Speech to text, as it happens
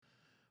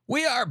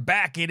We are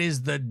back. It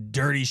is the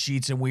Dirty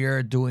Sheets, and we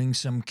are doing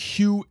some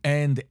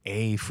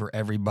Q&A for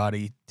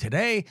everybody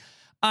today.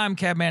 I'm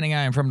Cab Manning.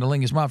 I am from the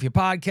Lingus Mafia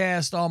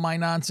podcast. All my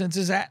nonsense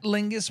is at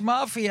Lingus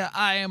Mafia.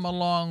 I am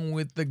along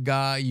with the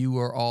guy you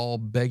are all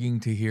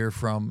begging to hear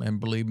from, and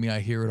believe me, I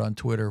hear it on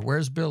Twitter.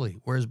 Where's Billy?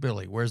 Where's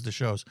Billy? Where's the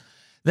shows?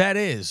 That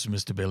is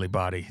Mr. Billy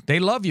Body. They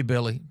love you,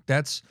 Billy.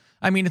 It's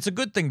a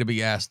good thing to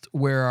be asked,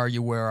 where are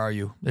you? Where are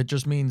you? It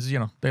just means,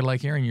 they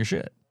like hearing your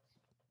shit.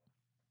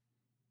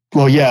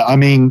 Well, yeah, I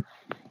mean,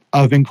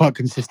 I've been quite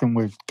consistent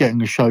with getting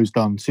the shows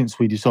done since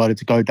we decided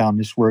to go down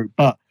this route,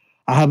 but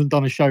I haven't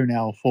done a show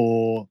now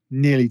for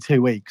nearly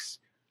 2 weeks.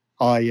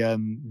 I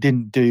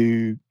didn't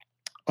do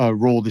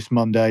Raw this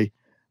Monday,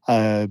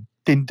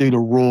 didn't do the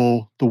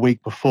Raw the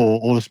week before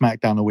or the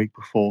SmackDown the week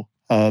before.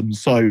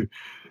 So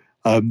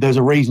there's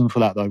a reason for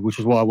that, though, which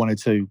is what I wanted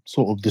to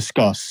sort of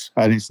discuss.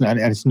 And it's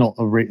not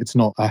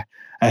a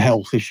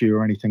health issue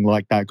or anything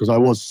like that, because I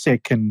was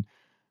sick, and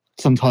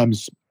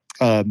sometimes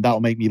that'll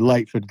make me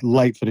late for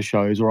the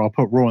shows, or I'll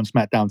put Raw and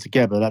SmackDown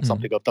together. That's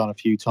something I've done a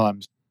few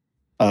times,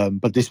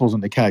 but this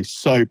wasn't the case.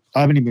 So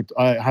I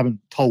haven't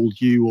told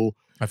you or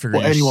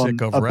anyone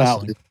sick of about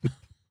wrestling. it.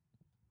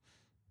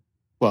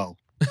 Well,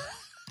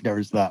 there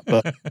is that,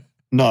 but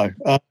no.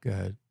 Go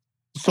ahead.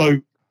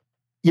 So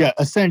yeah,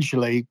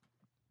 essentially,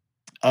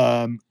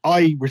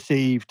 I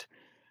received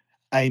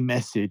a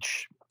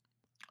message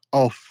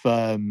off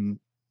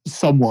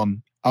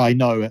someone I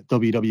know at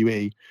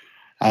WWE.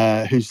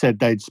 Who said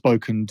they'd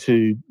spoken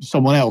to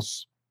someone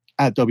else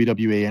at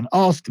WWE and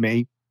asked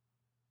me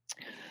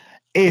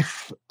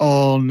if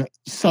on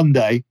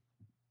Sunday,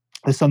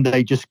 the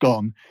Sunday just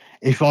gone,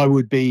 if I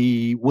would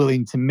be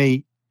willing to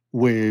meet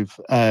with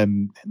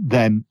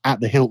them at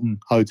the Hilton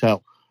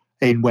Hotel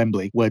in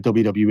Wembley, where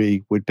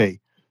WWE would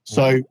be.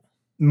 So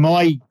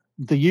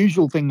the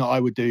usual thing that I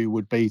would do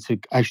would be to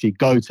actually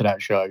go to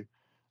that show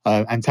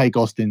and take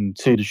Austin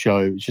to the show.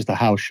 It's just a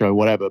house show,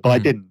 whatever. But I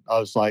didn't.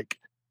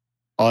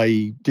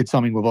 I did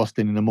something with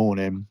Austin in the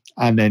morning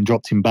and then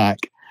dropped him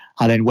back,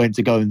 and then went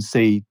to go and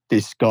see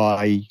this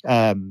guy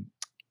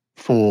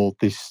for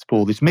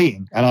this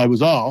meeting. And I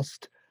was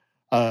asked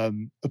a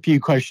few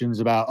questions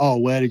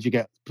about, where did you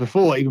get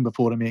even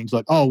before the meetings,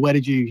 like, where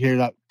did you hear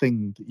that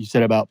thing that you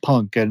said about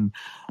Punk, and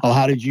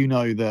how did you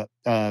know that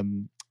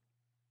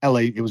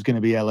it was going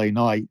to be LA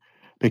Night,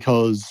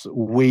 because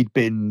they'd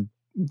been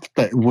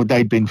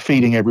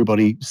feeding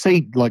everybody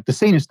the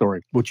Cena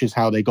story, which is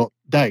how they got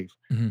Dave.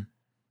 Mm-hmm.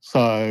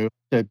 So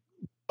that,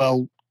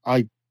 well,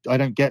 I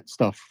don't get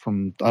stuff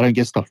from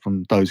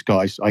those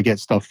guys. I get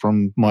stuff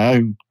from my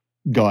own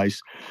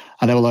guys,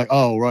 and they were like,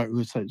 "Oh, right."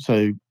 Who's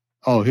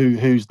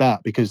that?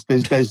 Because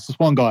there's this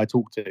one guy I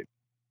talked to.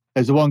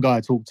 There's the one guy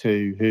I talked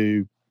to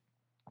who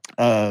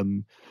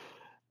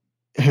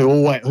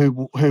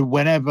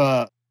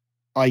whenever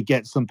I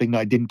get something that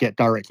I didn't get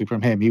directly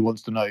from him, he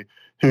wants to know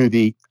who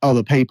the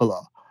other people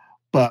are.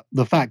 But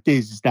the fact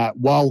is that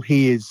while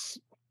he's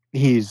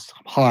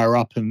higher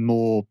up and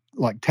more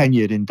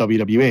tenured in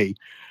WWE,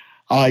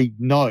 I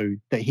know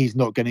that he's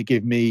not going to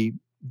give me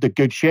the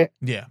good shit.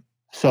 Yeah.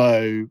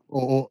 So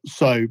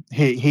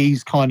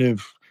he's kind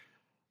of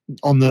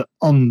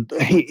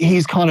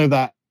he's kind of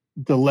at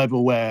the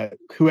level where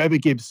whoever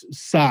gives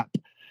Sap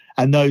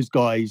and those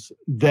guys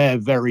their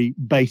very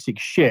basic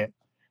shit,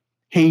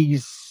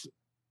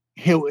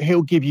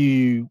 he'll give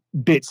you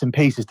bits and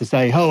pieces to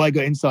say, I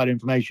got inside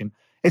information.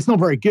 It's not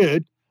very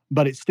good,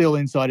 but it's still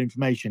inside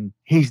information.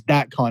 He's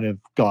that kind of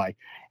guy.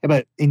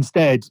 But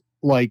instead,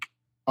 I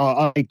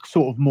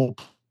sort of more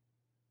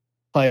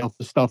play off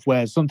the stuff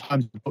where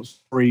sometimes we've got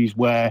stories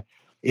where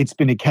it's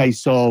been a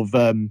case of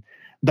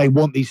they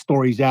want these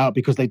stories out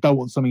because they don't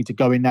want something to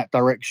go in that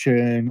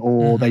direction,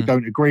 or they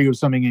don't agree with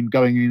something in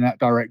going in that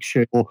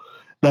direction, or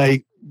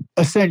they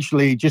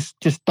essentially just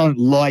don't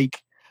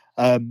like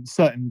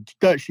certain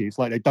dirt sheets.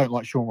 Like, they don't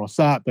like Sean Ross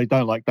Sapp, they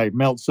don't like Dave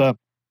Meltzer,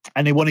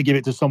 and they want to give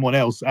it to someone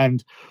else.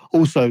 And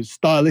also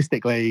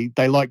stylistically,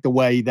 they like the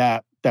way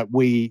that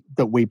we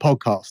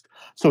podcast.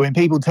 So when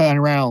people turn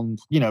around,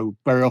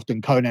 very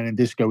often Conan and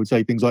Disco would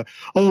say things like,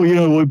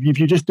 if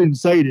you just didn't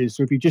say this,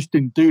 or if you just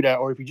didn't do that,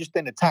 or if you just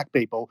didn't attack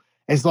people,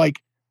 it's like,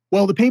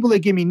 well, the people that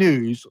give me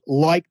news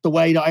like the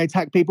way that I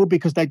attack people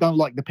because they don't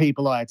like the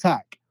people I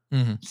attack.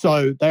 Mm-hmm.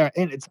 So they're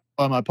entertained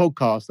by my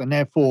podcast, and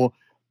therefore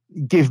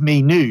give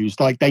me news.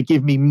 Like, they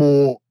give me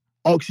more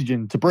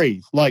oxygen to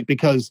breathe,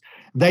 because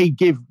they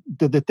give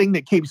the thing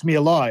that keeps me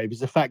alive is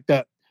the fact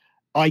that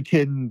I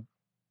can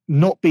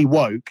not be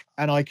woke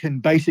and I can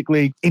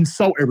basically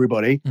insult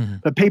everybody,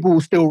 but people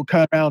will still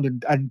turn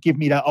around and give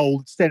me that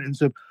old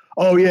sentence of,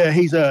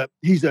 he's a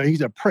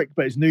prick,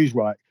 but his news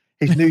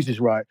is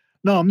right.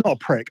 No, I'm not a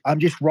prick. I'm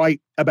just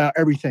right about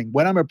everything.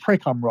 When I'm a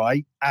prick, I'm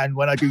right, and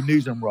when I do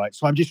news, I'm right.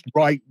 So I'm just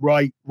right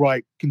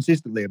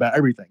consistently about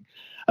everything,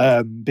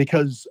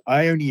 because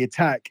I only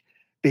attack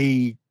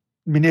the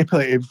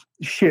manipulative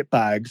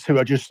shitbags who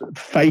are just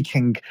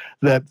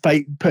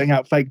putting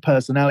out fake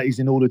personalities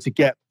in order to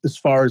get as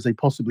far as they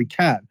possibly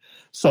can.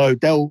 So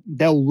they'll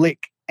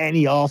lick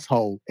any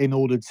asshole in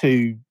order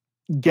to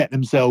get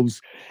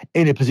themselves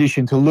in a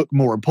position to look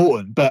more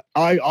important. But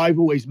I've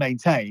always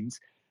maintained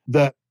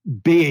that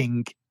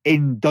being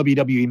in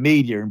WWE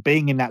media and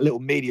being in that little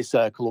media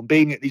circle and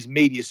being at these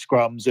media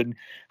scrums and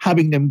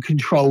having them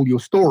control your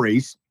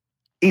stories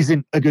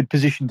isn't a good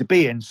position to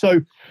be in.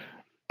 So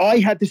I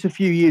had this a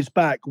few years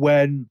back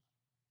when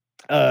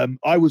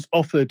I was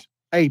offered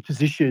a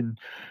position,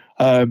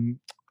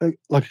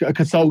 like a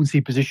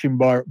consultancy position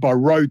by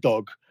Road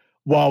Dogg,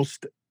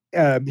 whilst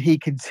he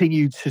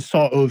continued to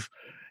sort of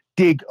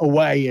dig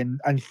away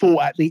and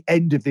thought at the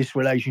end of this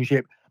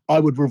relationship, I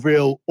would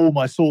reveal all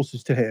my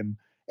sources to him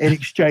in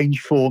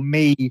exchange for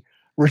me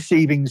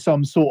receiving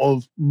some sort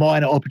of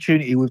minor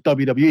opportunity with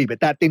WWE. But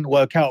that didn't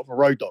work out for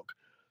Road Dogg.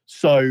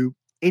 So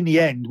in the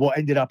end, what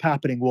ended up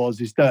happening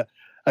is that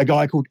a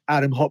guy called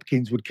Adam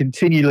Hopkins would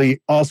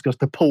continually ask us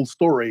to pull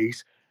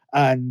stories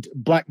and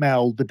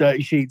blackmail the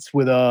Dirty Sheets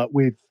with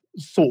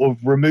sort of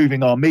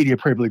removing our media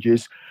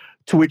privileges,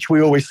 to which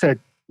we always said,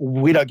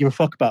 we don't give a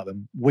fuck about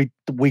them. We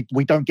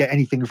don't get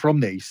anything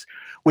from these.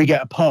 We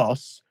get a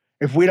pass.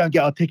 If we don't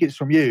get our tickets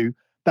from you,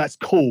 that's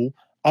cool.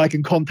 I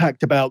can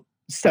contact about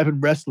 7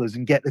 wrestlers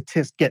and get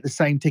the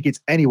same tickets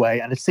anyway,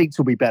 and the seats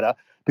will be better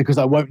because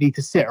I won't need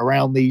to sit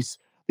around these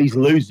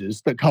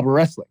losers that cover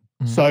wrestling.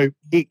 Mm. So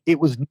it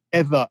was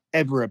never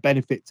ever a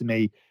benefit to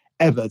me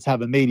ever to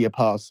have a media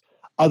pass,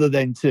 other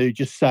than to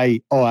just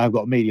say, oh, I've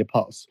got a media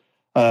pass,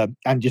 and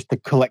just to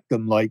collect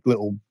them like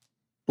little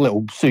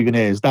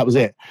souvenirs. That was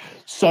it.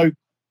 So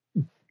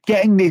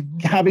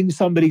having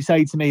somebody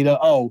say to me that,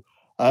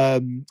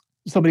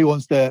 somebody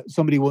wants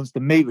to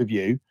meet with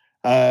you,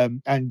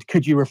 and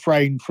could you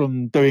refrain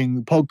from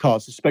doing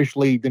podcasts,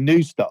 especially the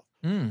news stuff?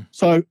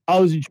 So I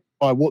was intrigued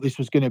by what this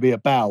was going to be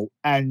about,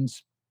 and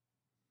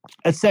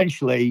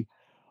essentially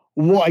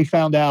what I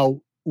found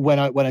out when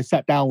I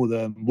sat down with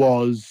them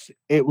was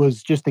it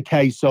was just a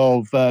case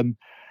of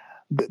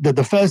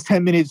the first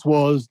 10 minutes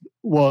was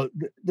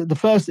the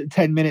first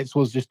 10 minutes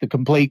was just the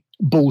complete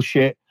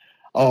bullshit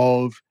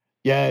of,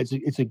 yeah,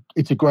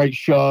 it's a great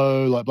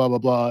show, like blah blah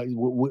blah,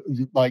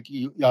 like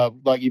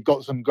you've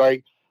got some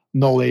great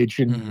knowledge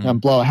and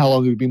blah, how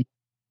long have you been,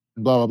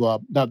 blah blah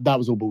blah. That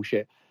was all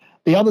bullshit.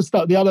 The other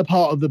stuff, the other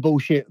part of the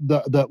bullshit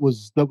that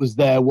was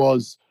there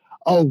was,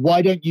 oh,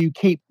 why don't you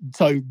keep?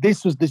 So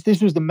this was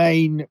the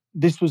main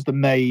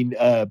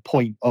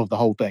point of the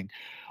whole thing.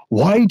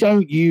 Why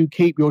don't you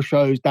keep your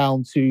shows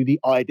down to the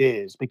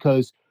ideas?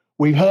 Because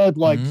we've heard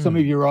like some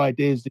of your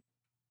ideas that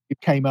you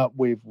came up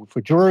with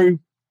for Drew,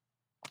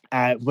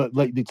 but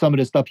like some of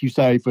the stuff you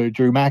say for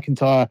Drew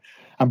McIntyre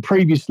and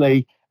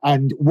previously.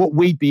 And what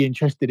we'd be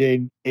interested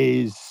in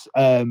is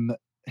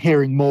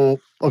hearing more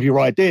of your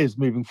ideas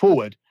moving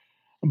forward.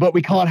 But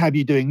we can't have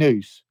you doing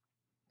news.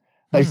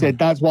 They said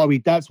that's why we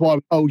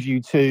told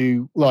you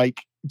to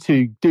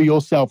do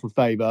yourself a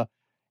favor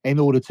in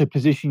order to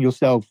position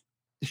yourself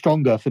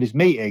stronger for this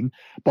meeting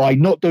by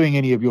not doing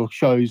any of your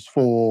shows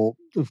for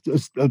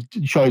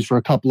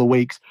a couple of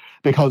weeks,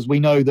 because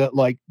we know that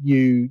like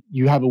you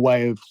have a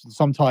way of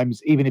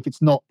sometimes, even if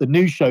it's not the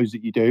news shows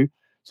that you do,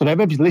 so they've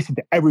obviously listened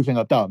to everything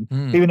I've done,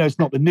 even though it's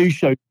not the news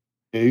show you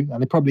do,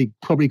 and they probably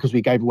because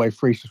we gave away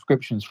free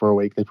subscriptions for a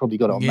week, they probably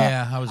got it on that.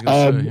 Yeah, I was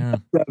gonna say, yeah.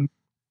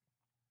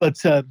 But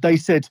they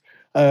said,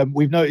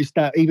 we've noticed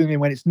that even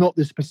when it's not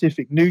the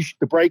specific news,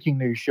 the breaking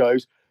news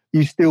shows,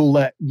 you still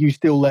let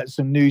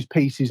some news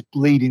pieces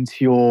bleed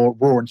into your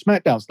Raw and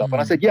SmackDown stuff. And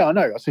I said, yeah, I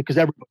know. I said,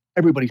 because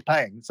everybody's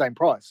paying the same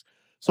price.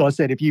 So I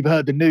said, if you've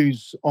heard the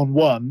news on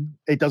one,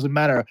 it doesn't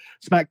matter.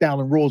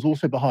 SmackDown and Raw is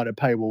also behind a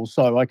paywall,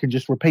 so I can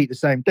just repeat the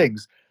same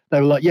things.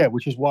 They were like, yeah,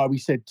 which is why we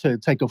said to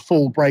take a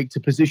full break to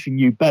position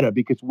you better,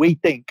 because we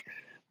think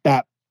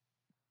that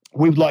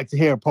we would like to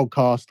hear a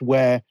podcast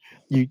where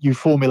you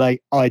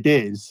formulate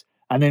ideas,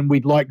 and then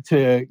we'd like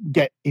to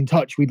get in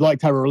touch. We'd like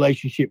to have a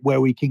relationship where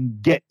we can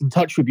get in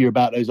touch with you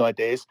about those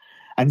ideas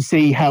and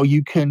see how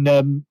you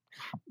can,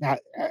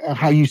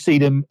 how you see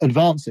them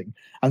advancing,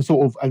 and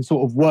sort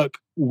of work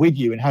with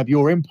you and have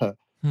your input.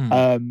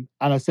 And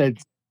I said,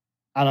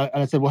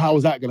 well, how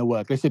is that going to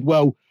work? They said,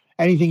 well,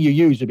 anything you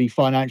use would be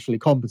financially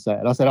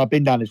compensated. I said, I've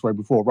been down this road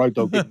before. Road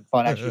Dogg didn't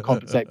financially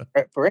compensate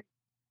for it.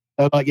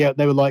 They were like, yeah,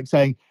 they were like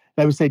saying.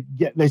 They said,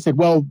 yeah,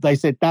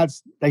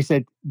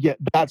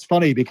 that's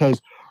funny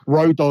because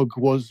Road Dogg's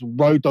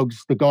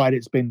the guy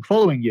that's been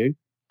following you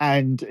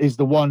and is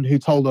the one who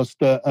told us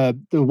the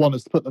one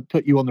that's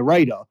put you on the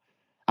radar.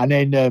 And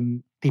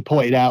then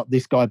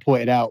this guy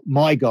pointed out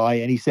my guy,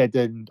 and he said,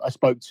 and I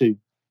spoke to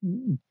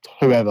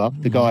whoever,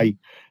 the guy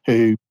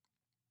who's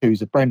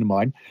a friend of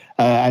mine,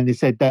 and he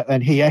said that,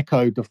 and he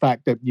echoed the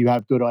fact that you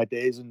have good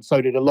ideas, and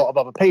so did a lot of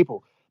other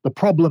people. The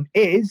problem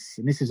is,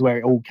 and this is where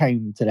it all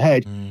came to the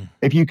head,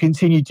 if you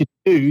continue to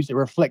use, it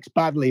reflects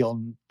badly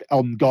on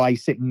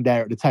guys sitting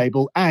there at the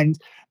table and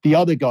the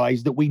other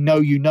guys that we know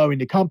in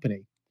the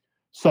company.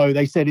 So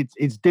they said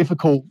it's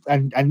difficult,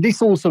 and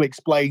this also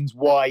explains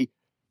why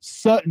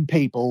certain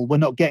people were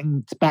not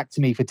getting back to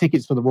me for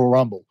tickets for the Royal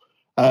Rumble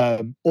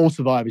or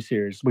Survivor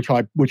Series, which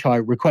I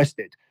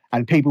requested,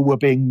 and people were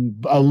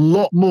being a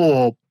lot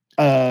more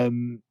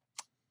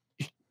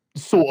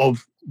sort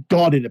of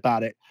guarded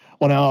about it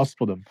when I asked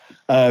for them,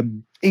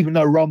 even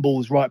though Rumble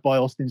was right by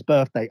Austin's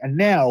birthday. And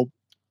now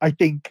I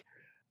think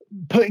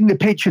putting the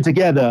picture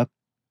together,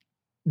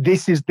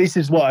 this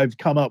is what I've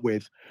come up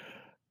with.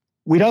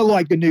 We don't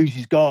like the news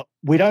he's got.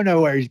 We don't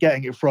know where he's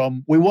getting it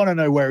from. We want to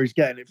know where he's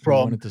getting it from. We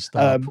want it to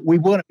stop.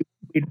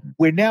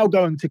 We're now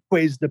going to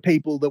quiz the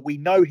people that we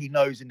know he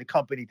knows in the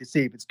company to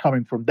see if it's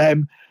coming from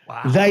them.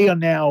 Wow. They are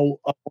now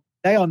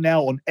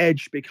on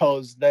edge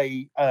because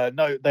they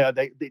know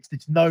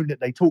it's known that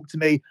they talk to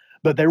me,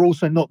 but they're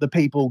also not the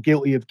people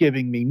guilty of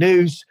giving me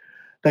news.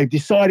 They've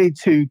decided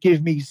to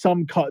give me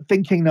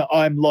thinking that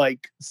I'm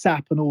like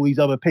Sap and all these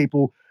other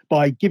people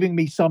by giving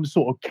me some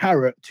sort of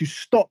carrot to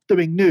stop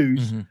doing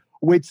news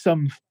with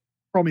some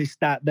promise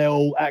that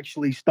they'll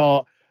actually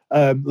start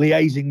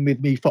liaising with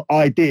me for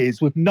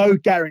ideas with no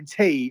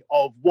guarantee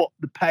of what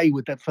the pay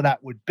for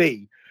that would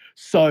be.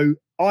 So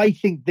I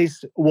think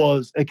this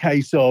was a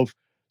case of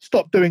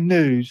stop doing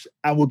news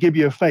and we'll give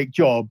you a fake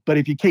job. But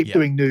if you keep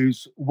doing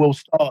news, we'll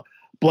start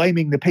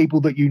blaming the people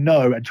that you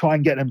know and try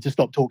and get them to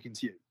stop talking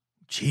to you.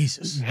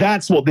 Jesus.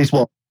 That's what this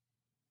was.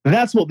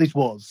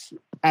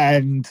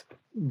 And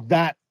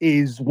that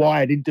is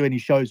why I didn't do any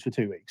shows for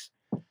 2 weeks.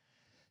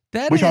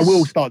 I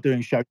will start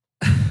doing shows.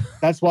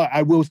 That's why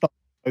I will start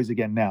shows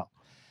again now.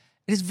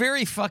 It's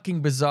very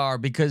fucking bizarre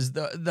because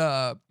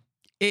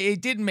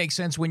it didn't make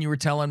sense when you were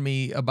telling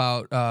me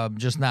about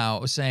just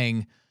now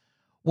saying,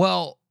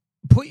 well,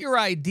 put your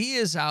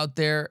ideas out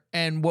there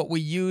and what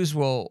we use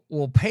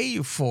will pay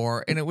you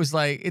for. And it's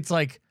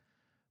like,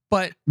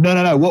 but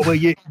no.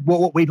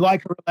 What we'd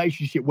like a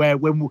relationship where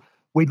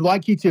we'd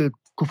like you to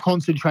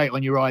concentrate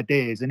on your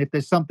ideas, and if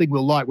there's something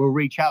we'll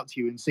reach out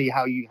to you and see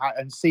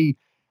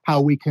how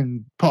we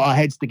can put our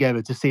heads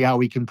together to see how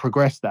we can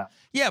progress that.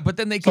 Yeah, but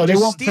then they can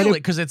just steal it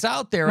because it's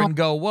out there and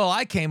go, well,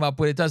 I came up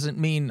with it. Doesn't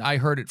mean I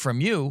heard it from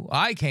you.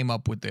 I came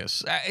up with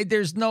this.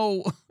 There's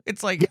no,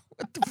 it's like,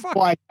 what the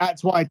fuck?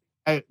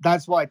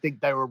 That's why I think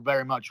they were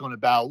very much on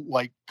about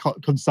like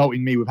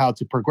consulting me with how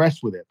to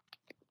progress with it.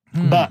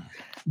 But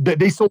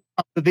this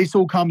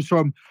all comes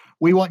from,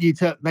 they want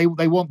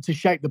to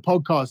shape the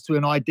podcast to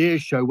an idea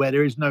show where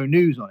there is no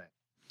news on it.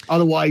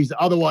 Otherwise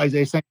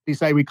they essentially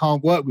say we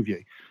can't work with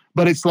you.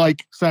 But it's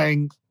like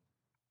saying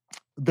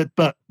that,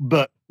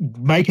 but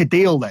make a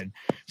deal then.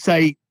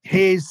 Say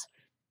here's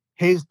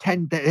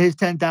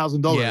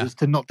 $10,000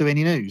 to not do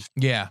any news.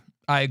 Yeah,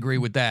 I agree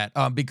with that.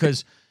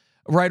 Because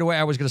right away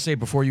I was going to say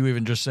before you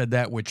even just said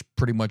that, which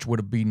pretty much would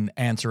have been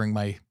answering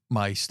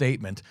my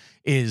statement,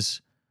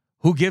 is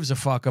who gives a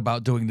fuck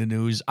about doing the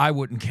news? I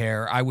wouldn't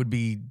care. I would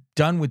be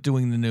done with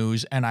doing the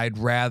news, and I'd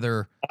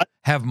rather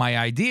have my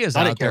ideas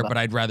out there, but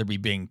I'd rather be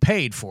being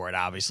paid for it,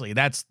 obviously.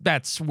 That's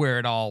where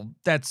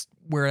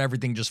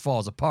everything just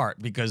falls apart,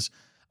 because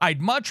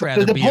I'd much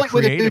rather be a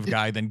creative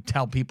guy than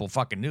tell people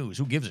fucking news.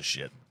 Who gives a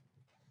shit?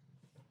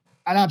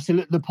 And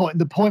absolutely, the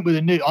point with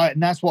the news,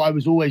 and that's what I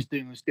was always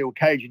doing with Steel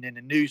Cage, and then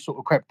the news sort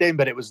of crept in,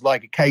 but it was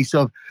like a case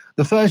of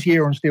the first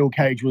year on Steel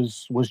Cage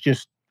was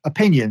just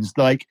opinions.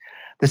 Like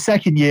the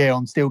second year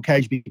on Steel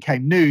Cage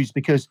became news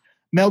because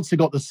Meltzer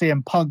got the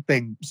CM Punk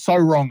thing so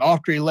wrong.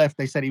 After he left,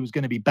 they said he was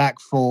going to be back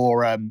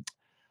for a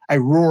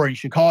Raw in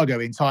Chicago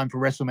in time for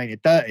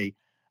WrestleMania 30.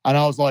 And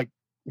I was like,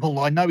 well,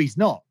 I know he's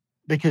not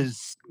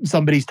because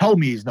somebody's told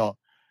me he's not.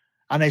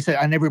 And they said,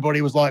 and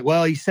everybody was like,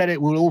 well, he said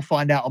it. We'll all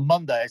find out on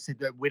Monday. I said,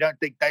 we don't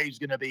think Dave's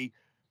going to be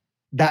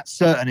that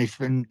certain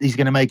and he's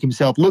going to make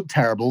himself look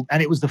terrible.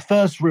 And it was the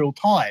first real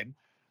time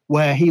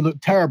where he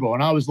looked terrible.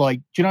 And I was like,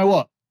 do you know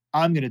what?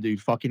 I'm going to do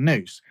fucking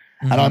news.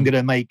 And I'm going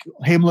to make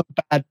him look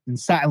bad and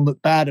Saturn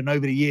look bad. And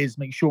over the years,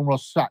 make Sean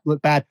Ross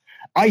look bad.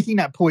 I think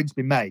that point's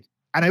been made.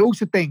 And I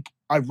also think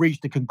I've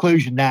reached the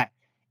conclusion that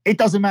it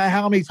doesn't matter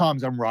how many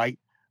times I'm right.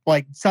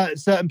 Like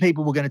certain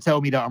people were going to tell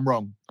me that I'm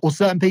wrong, or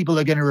certain people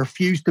are going to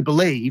refuse to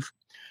believe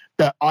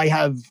that I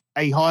have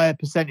a higher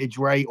percentage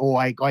rate or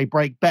I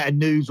break better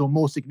news or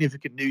more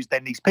significant news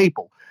than these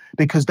people,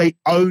 because they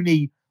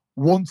only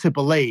want to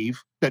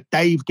believe that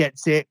Dave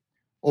gets it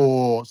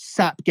or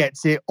Sap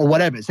gets it or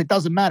whatever. So it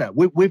doesn't matter.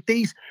 With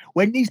these,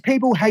 when these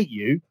people hate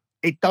you,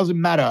 it doesn't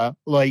matter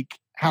like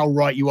how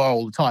right you are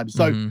all the time.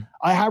 So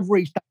I have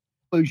reached that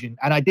conclusion,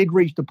 and I did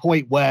reach the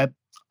point where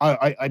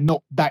I'm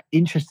not that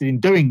interested in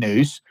doing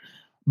news,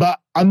 but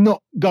I'm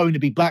not going to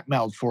be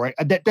blackmailed for it.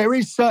 There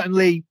was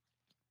certainly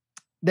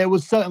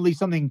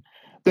something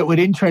that would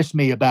interest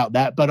me about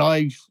that, but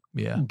I've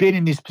been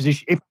in this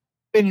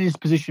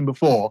position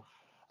before,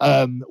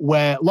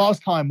 where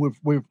last time with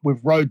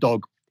Road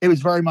Dogg, it was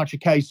very much a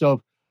case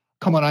of,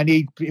 come on,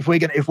 if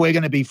we're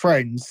gonna be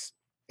friends,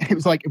 it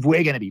was like, if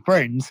we're gonna be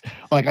friends,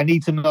 like I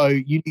need to know,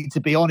 you need to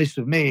be honest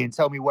with me and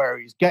tell me where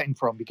he's getting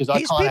from, because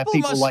I can't have people like that.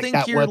 These people must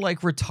think you're like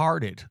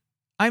retarded.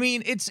 I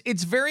mean, it's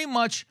very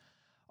much,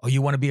 oh,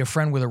 you want to be a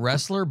friend with a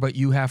wrestler, but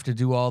you have to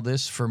do all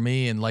this for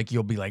me, and like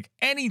you'll be like,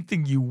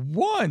 anything you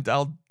want,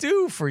 I'll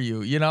do for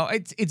you. You know,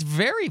 it's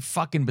very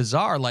fucking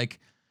bizarre. Like,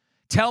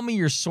 tell me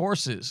your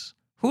sources.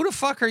 Who the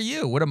fuck are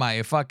you? What am I,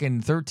 a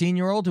fucking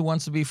 13-year-old who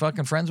wants to be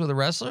fucking friends with a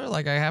wrestler?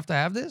 Like, I have to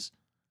have this?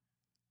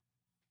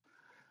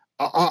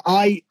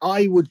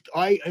 I would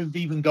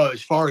even go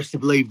as far as to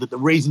believe that the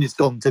reason it's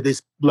gone to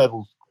this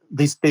level,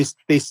 this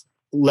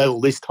level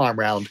this time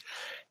round,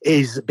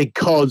 is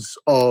because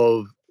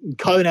of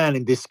Conan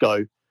and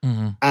Disco,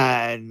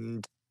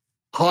 and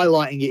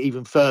highlighting it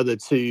even further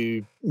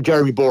to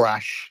Jeremy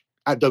Borash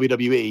at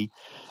WWE,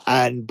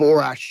 and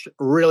Borash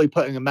really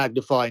putting a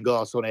magnifying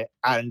glass on it,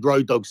 and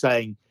Road Dogg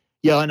saying,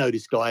 "Yeah, I know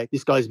this guy.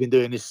 This guy's been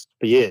doing this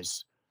for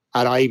years,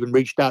 and I even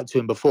reached out to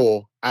him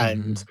before,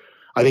 and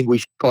I think we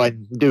should try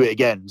and do it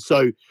again."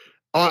 So,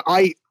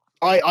 I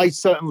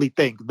certainly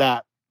think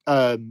that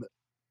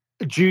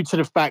due to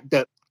the fact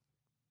that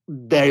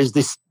there's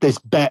this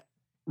bet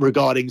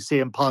regarding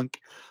CM Punk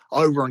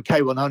over on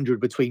K100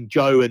 between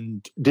Joe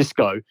and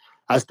Disco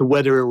as to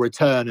whether he'll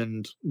return,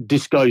 and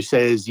Disco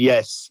says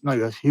yes.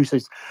 No, who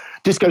says?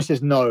 Disco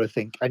says no, I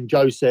think, and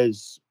Joe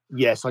says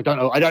yes. I don't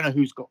know. I don't know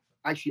who's got.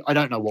 Actually, I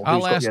don't know what.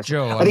 I'll ask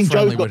Joe. I think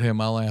friendly with him.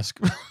 I'll ask.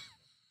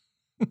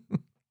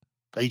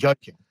 Are you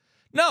joking?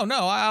 No.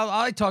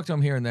 I talked to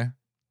him here and there.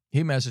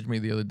 He messaged me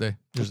the other day.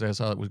 Just asked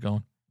how it was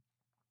going.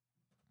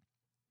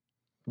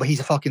 But he's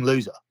a fucking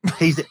loser.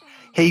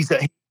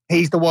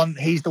 He's the one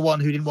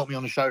who didn't want me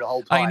on the show the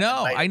whole time.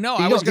 I know.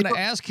 I was going to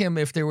ask him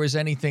if there was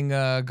anything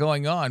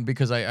going on,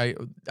 because I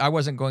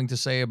wasn't going to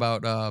say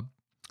about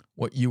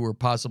what you were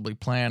possibly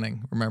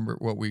planning. Remember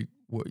what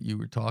you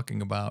were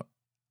talking about?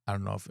 I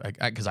don't know if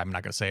because I'm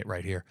not going to say it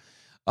right here.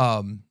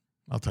 I'll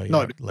tell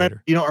you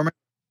later. You don't remember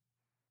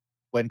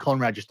when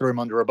Conrad just threw him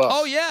under a bus?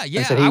 Oh yeah.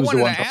 I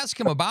wanted to ask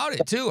him about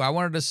it too. I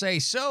wanted to say,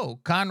 so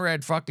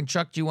Conrad fucking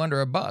chucked you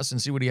under a bus,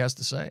 and see what he has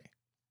to say.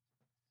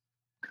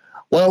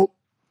 Well,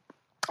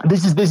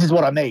 this is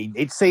what I mean.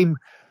 It seemed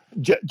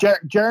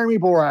Jeremy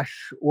Borash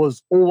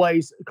was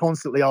always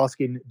constantly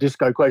asking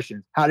Disco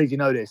questions. How did you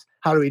know this?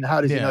 How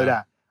does he know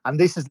that? And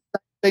this is the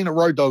same thing that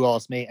Road Dogg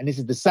asked me, and this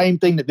is the same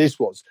thing that this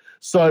was.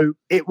 So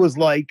it was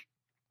like,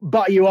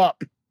 butter you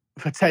up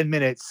for 10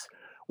 minutes.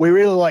 We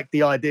really like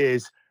the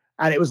ideas.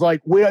 And it was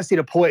like, we don't see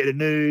the point of the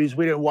news.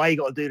 We don't know why you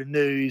got to do the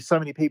news. So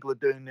many people are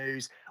doing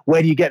news.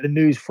 Where do you get the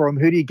news from?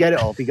 Who do you get it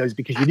off? He goes,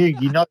 because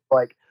you know,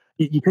 like,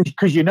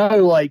 because you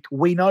know, like,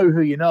 we know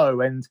who you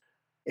know, and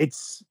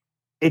it's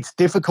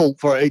difficult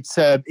for it's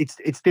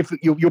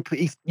difficult.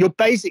 You're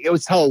basically, I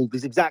was told,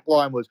 his exact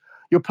line was,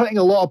 you're putting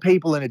a lot of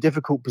people in a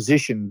difficult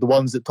position. The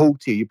ones that talk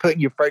to you, you're putting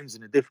your friends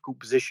in a difficult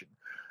position.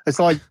 It's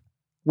like,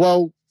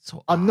 well,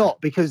 I'm not,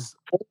 because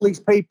all these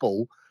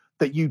people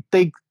that you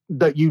think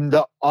that you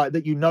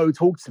know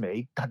talk to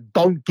me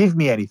don't give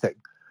me anything.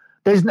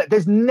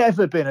 There's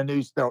never been a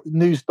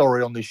news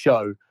story on this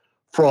show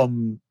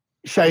from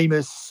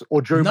Sheamus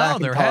or Drew McIntyre. No,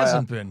 there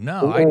hasn't been.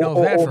 No, I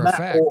know that for a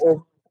fact.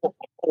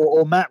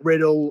 Or Matt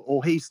Riddle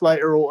or Heath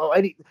Slater or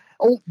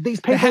all these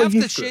people. Half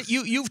the shit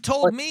you've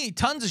told me,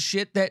 tons of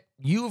shit that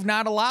you've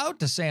not allowed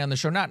to say on the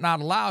show. Not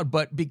allowed,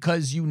 but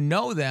because you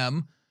know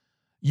them,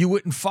 you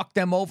wouldn't fuck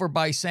them over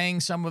by saying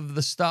some of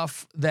the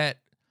stuff that,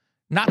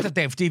 not that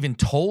they've even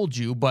told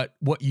you, but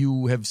what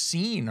you have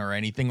seen or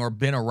anything or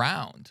been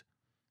around.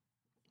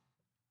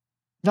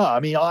 No, I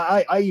mean,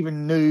 I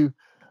even knew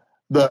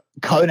that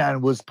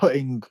Conan was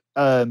putting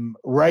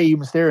Rey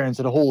Mysterio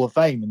into the Hall of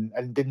Fame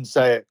and didn't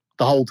say it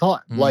the whole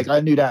time. Like, I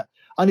knew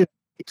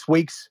 6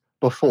 weeks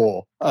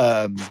before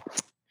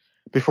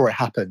it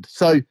happened.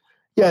 So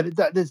yeah,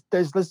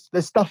 there's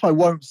stuff I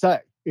won't say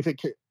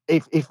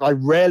if I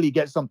rarely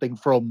get something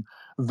from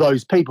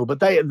those people, but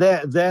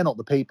they're not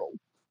the people.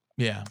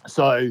 Yeah.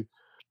 So,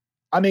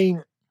 I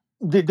mean,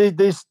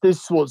 this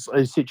was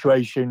a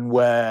situation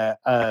where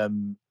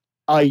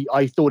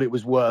I thought it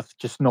was worth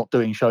just not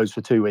doing shows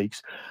for 2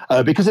 weeks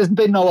because there's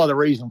been no other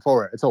reason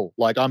for it at all.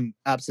 Like, I'm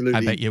absolutely.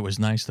 I bet you it was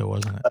nice though,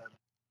 wasn't it?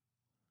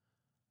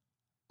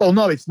 Well,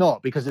 no, it's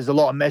not, because there's a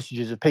lot of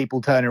messages of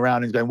people turning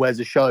around and going, "Where's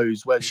the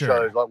shows? Where's the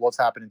shows? Like, what's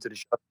happening to the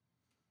show?"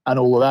 And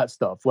all of that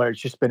stuff. Where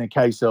it's just been a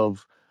case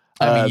of.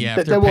 I mean, yeah,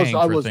 if they're paying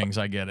for things,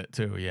 I get it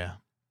too. Yeah.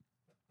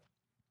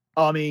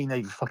 I mean,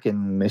 they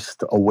fucking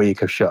missed a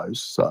week of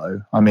shows,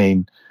 so I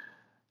mean,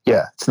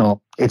 yeah, it's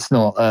not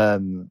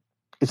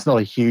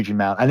a huge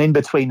amount. And in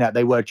between that,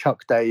 they were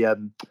chucked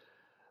in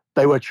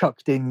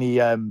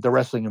the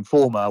Wrestling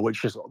Informer,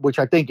 which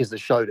I think is the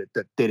show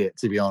that did it,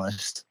 to be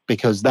honest,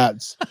 because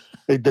that's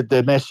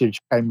the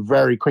message came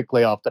very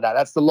quickly after that.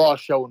 That's the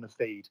last show on the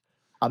feed,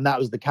 and that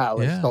was the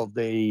catalyst of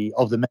the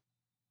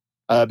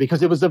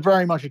because it was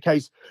very much a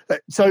case.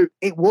 So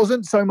it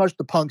wasn't so much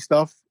the Punk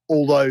stuff,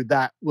 although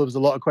that there was a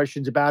lot of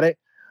questions about it.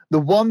 The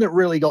one that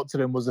really got to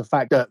them was the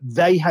fact that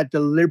they had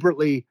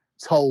deliberately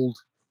told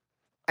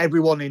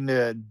everyone in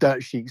the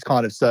Dirt Sheets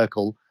kind of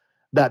circle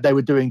that they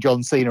were doing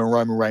John Cena and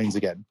Roman Reigns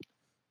again.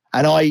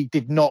 And I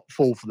did not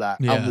fall for that.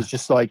 I was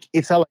just like,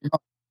 it's LA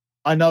Knight.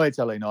 I know it's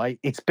LA Knight.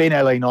 It's been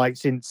LA Knight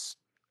since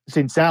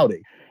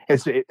Saudi.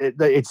 It's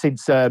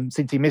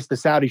since he missed the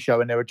Saudi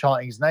show and they were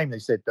chanting his name. They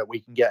said that we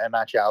can get a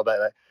match out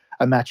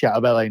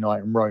of LA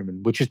Knight and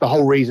Roman, which is the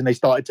whole reason they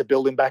started to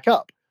build him back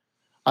up.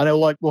 And they were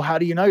like, well, how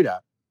do you know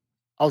that?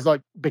 I was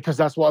like, because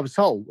that's what I was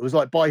told. It was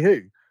like, by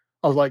who?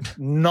 I was like,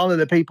 none of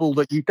the people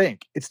that you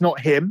think. It's not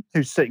him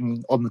who's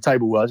sitting on the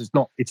table with us.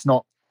 It's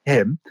not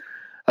him,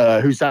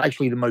 who's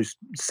actually the most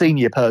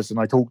senior person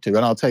I talked to,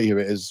 and I'll tell you who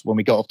it is when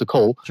we got off the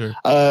call. Sure.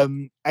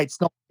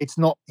 It's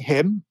not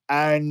him,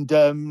 and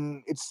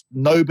it's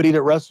nobody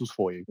that wrestles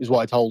for you, is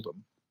what I told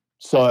him.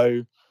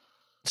 So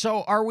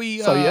are we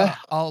yeah,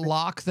 a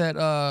lock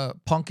that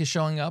Punk is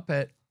showing up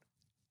at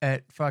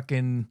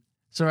fucking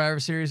Survivor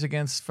Series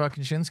against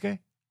fucking Shinsuke?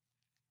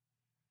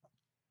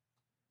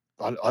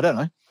 I don't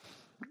know.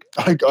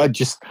 I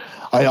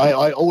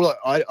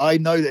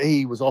know that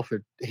he was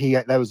offered.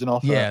 There was an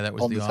offer. Yeah, that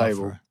was on the the offer.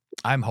 table.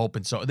 I'm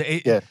hoping so.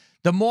 Yeah.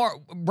 The more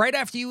right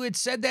after you had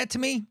said that to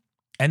me,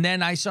 and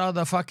then I saw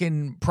the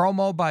fucking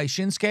promo by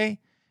Shinsuke,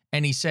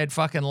 and he said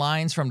fucking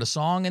lines from the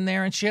song in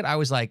there and shit. I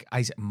was like,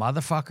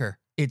 motherfucker,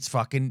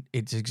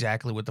 it's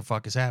exactly what the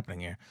fuck is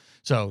happening here.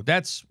 So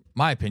that's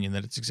my opinion,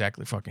 that it's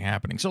exactly fucking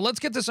happening. So let's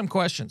get to some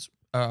questions.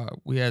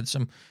 We had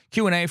some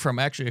Q&A from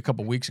actually a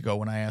couple weeks ago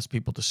when I asked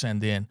people to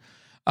send in.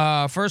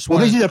 First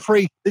one. This is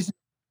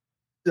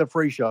a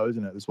free show,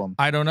 isn't it? This one.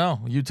 I don't know.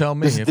 You tell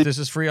me. If this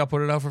is free, I'll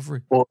put it out for free.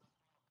 Well,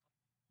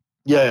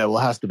 yeah, well,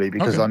 it has to be,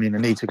 because Okay. I mean, I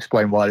need to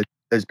explain why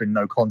there's been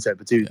no content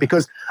for 2 years.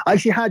 Because I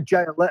actually had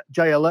Jay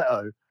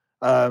Leto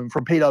from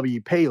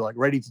PWP like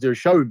ready to do a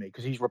show with me,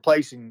 because he was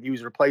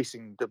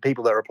replacing the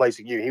people that are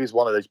replacing you. He was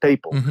one of those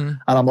people, and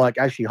I'm like,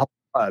 actually,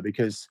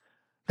 because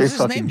this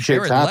fucking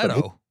shit's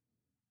happening.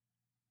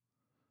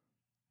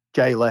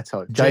 Jay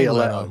Leto. Jay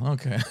Leto.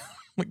 Okay.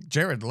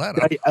 Jared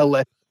Leto. Jay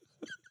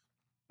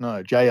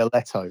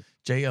Leto.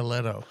 Jay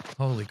Leto.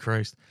 Holy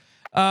Christ.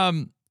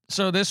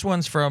 So this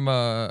one's from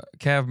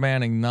Cav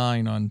Manning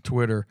 9 on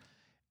Twitter.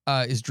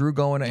 Is Drew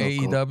going to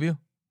AEW?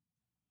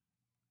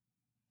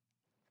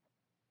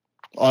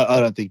 I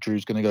don't think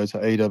Drew's going to go to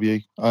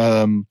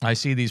AEW. I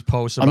see these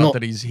posts about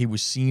that he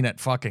was seen at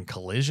fucking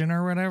Collision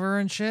or whatever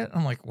and shit.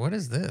 I'm like, what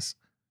is this?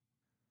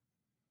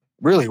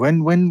 Really?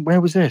 Where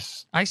was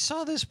this? I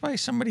saw this by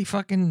somebody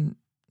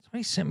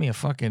sent me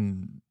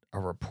a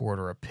report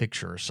or a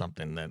picture or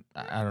something that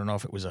I don't know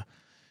if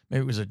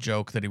maybe it was a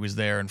joke that he was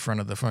there in front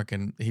of the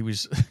fucking, he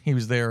was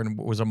there and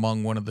was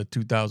among one of the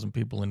 2,000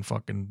 people in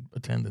fucking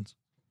attendance.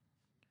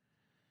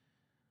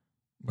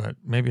 But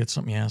maybe it's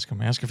something you ask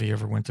him. Ask if he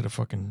ever went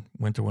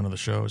to one of the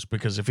shows,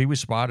 because if he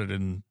was spotted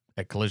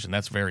at Collision,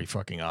 that's very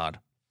fucking odd.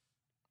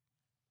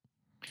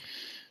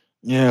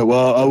 Yeah,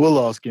 well, I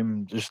will ask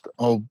him.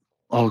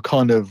 I'll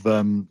kind of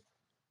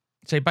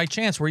say, by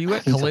chance, were you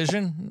at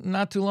Collision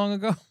not too long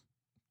ago?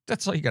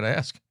 That's all you got to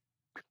ask.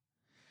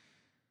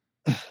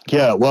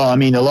 Yeah, well, I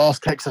mean, the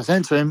last text I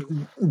sent to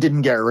him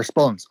didn't get a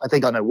response. I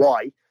think I know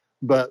why,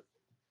 but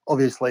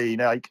obviously,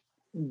 like,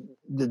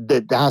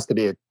 there has to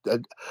be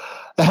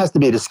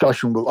a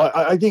discussion.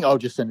 I think I'll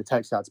just send a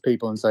text out to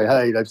people and say,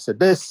 hey, they've said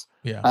this,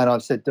 and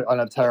I've said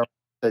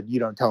you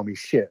don't tell me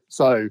shit.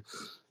 So,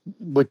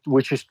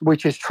 which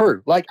is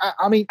true. Like,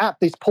 I mean, at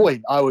this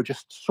point, I would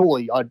just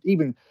I'd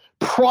even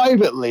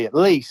privately, at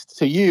least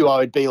to you, I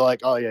would be like,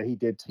 oh yeah, he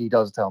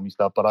does tell me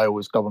stuff, but I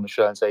always go on the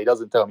show and say he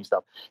doesn't tell me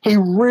stuff.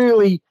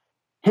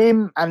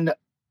 Him and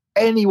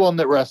anyone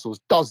that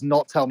wrestles does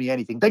not tell me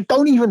anything. They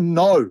don't even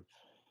know.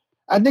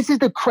 And this is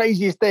the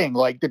craziest thing.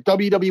 Like, the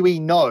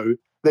WWE know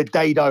that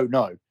they don't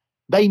know.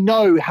 They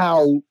know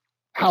how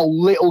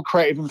little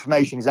creative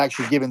information is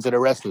actually given to the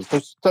wrestlers. So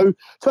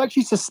to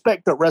actually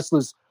suspect that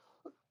wrestlers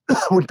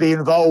would be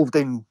involved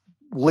in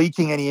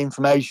leaking any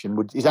information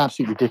is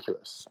absolutely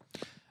ridiculous.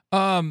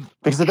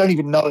 Because they don't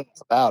even know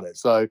about it.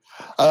 So,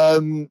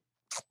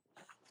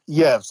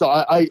 yeah. So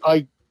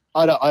I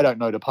don't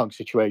know the Punk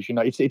situation.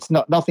 It's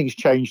not, nothing's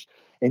changed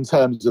in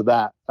terms of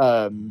that.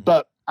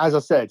 But as I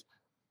said,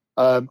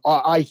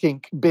 I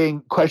think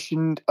being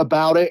questioned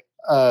about it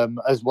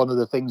as one of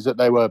the things that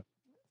they were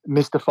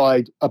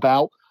mystified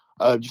about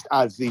just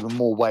adds even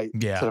more weight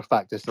to the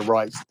fact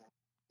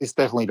it's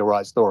definitely the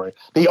right story.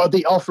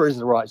 The offer is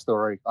the right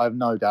story. I have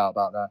no doubt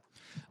about that.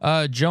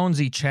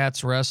 Jonesy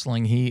Chats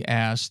Wrestling, he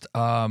asked,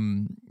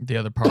 the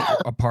other part,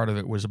 a part of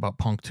it was about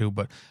Punk too,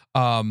 but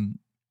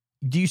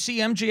do you see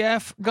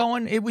MJF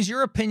going? It was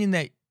your opinion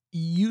that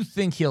you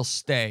think he'll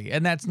stay,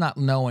 and that's not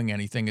knowing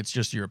anything. It's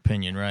just your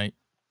opinion, right?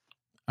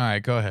 All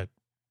right, go ahead.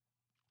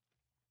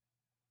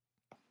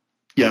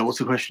 Yeah, what's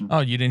the question? Oh,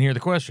 you didn't hear the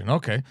question.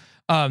 Okay.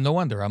 No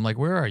wonder. I'm like,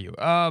 where are you?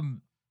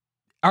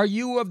 Are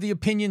you of the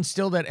opinion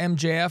still that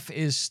MJF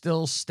is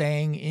still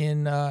staying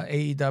in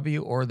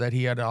AEW, or that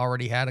he had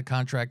already had a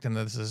contract and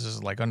this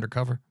is like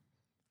undercover?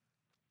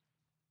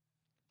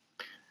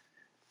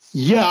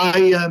 Yeah,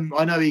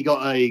 I know he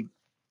got an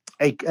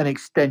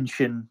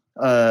extension.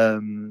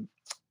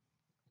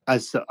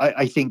 As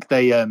I think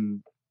they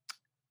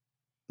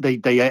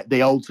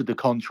altered the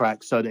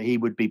contract so that he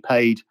would be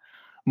paid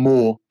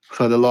more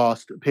for the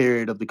last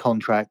period of the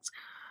contract.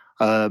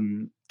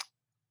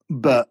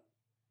 But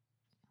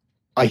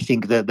I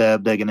think that they're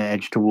going to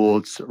edge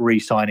towards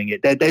re-signing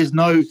it. There is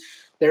no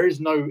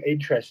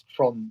interest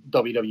from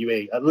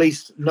WWE, at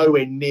least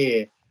nowhere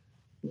near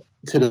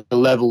to the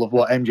level of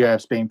what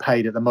MJF's being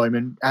paid at the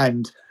moment,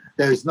 and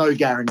there is no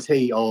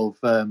guarantee of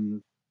a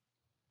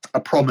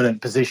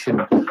prominent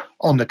position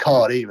on the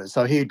card either.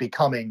 So he'd be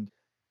coming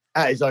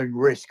at his own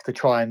risk to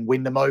try and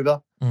win them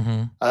over.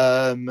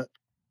 Mm-hmm.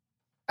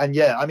 And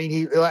yeah, I mean,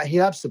 he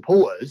has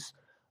supporters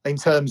in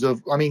terms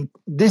of. I mean,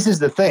 this is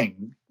the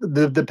thing: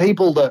 the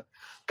people that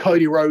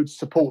Cody Rhodes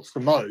supports the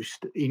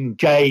most in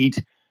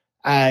Jade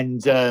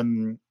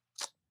and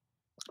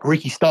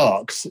Ricky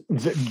Starks.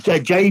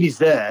 Jade is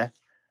there,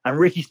 and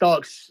Ricky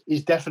Starks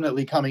is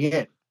definitely coming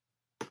in.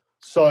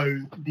 So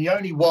the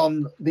only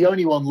one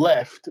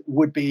left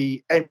would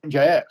be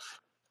MJF.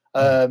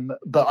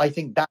 But I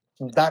think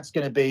that's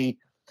going to be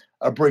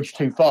a bridge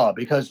too far,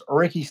 because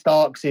Ricky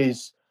Starks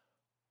is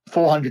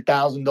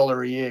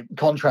 $400,000 a year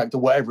contract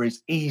or whatever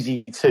is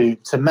easy to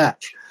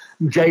match.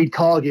 Jade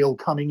Cargill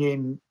coming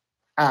in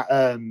at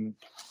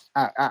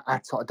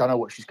I don't know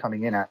what she's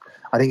coming in at.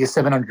 I think it's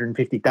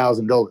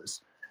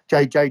 $750,000.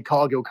 Jade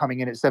Cargill coming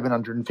in at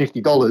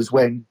 $750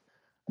 when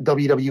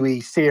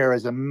WWE see her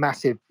as a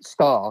massive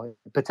star,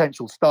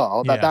 potential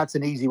star. That's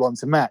an easy one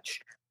to match.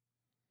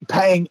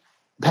 Paying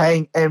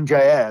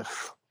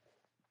MJF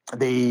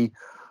the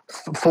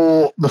 $3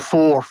 or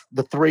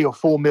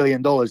 $4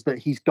 million that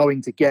he's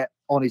going to get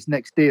on his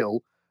next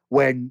deal,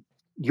 when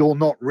you're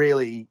not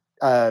really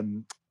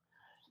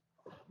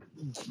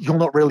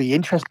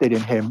interested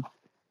in him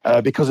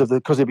because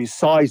of his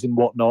size and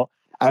whatnot,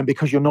 and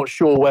because you're not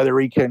sure whether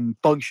he can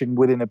function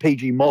within a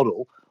PG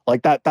model,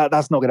 like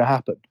that's not going to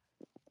happen.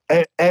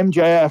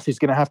 MJF is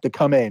going to have to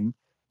come in,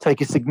 take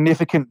a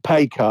significant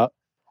pay cut,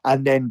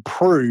 and then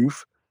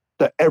prove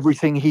that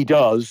everything he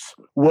does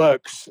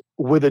works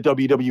with a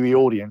WWE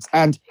audience.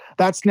 And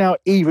that's now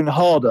even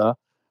harder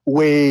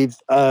with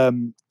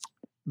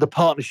the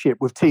partnership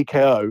with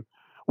TKO,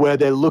 where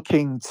they're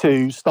looking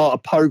to start a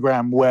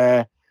program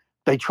where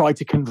they try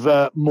to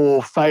convert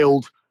more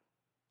failed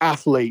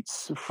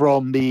athletes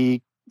from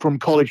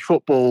college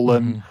football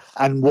and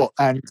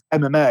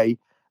MMA,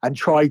 and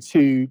try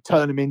to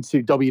turn them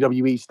into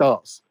WWE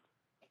stars.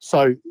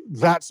 So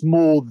that's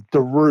more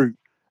the route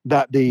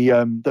that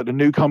the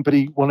new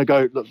company want to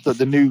go, that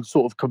the new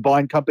sort of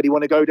combined company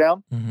want to go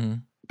down,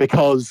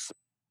 because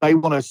they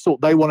want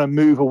to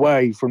move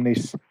away from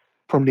this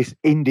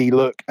indie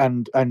look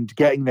and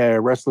getting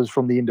their wrestlers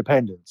from the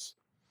independents.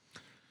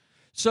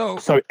 So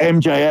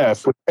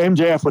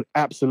MJF would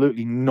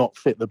absolutely not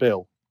fit the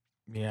bill.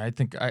 Yeah, I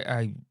think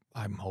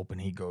I'm hoping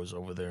he goes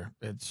over there.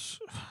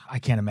 I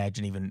can't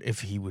imagine even if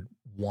he would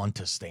want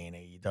to stay in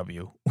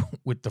AEW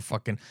with the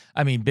fucking,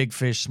 I mean, big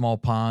fish, small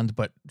pond,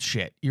 but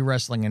shit, you're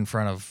wrestling in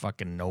front of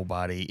fucking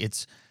nobody.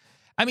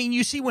 I mean,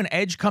 you see when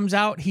Edge comes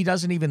out, he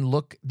doesn't even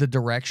look the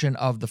direction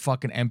of the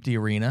fucking empty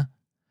arena.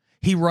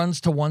 He runs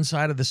to one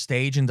side of the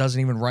stage and doesn't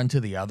even run to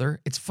the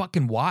other. It's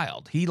fucking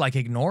wild. He like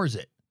ignores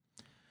it.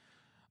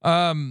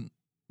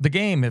 The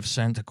Game have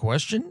sent a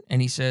question,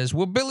 and he says,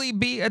 will Billy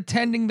be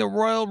attending the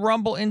Royal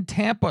Rumble in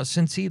Tampa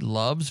since he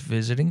loves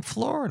visiting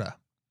Florida?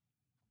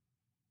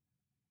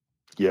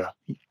 Yeah,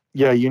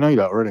 you know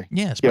that already.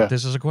 Yes, but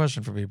this is a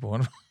question for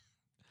people.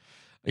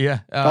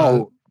 Yeah.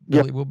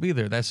 Billy will be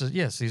there.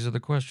 Yes, these are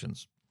the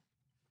questions.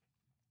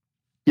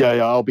 Yeah,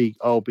 I'll be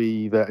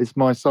there. It's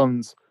my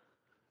son's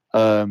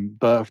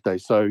birthday,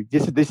 so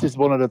this is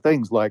one of the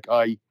things. Like,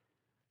 I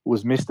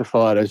was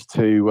mystified as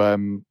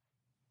to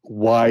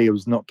why I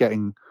was not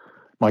getting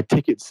my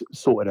tickets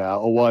sorted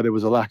out, or why there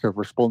was a lack of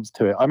response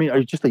to it. I mean,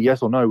 just a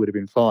yes or no would have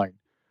been fine,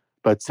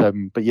 but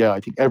yeah, I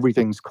think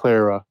everything's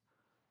clearer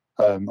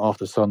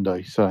after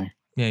Sunday. So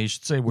yeah, you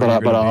should say where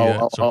you're going to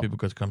be at, so people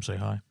could come say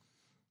hi.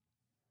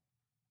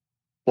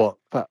 What,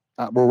 at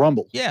Royal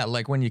Rumble? Yeah,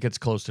 like when you get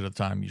close to the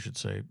time, you should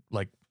say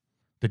like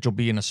that you'll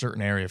be in a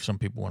certain area if some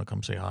people want to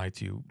come say hi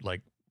to you,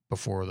 like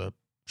before the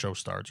show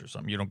starts or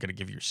something. You don't get to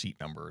give your seat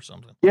number or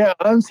something. Yeah,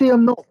 I'm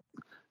not.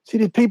 See,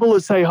 the people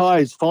that say hi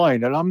is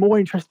fine, and I'm more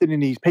interested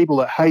in these people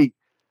that hate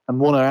and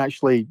want to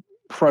actually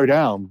throw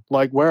down.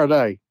 Like, where are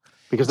they?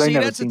 Because they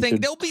never seem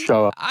to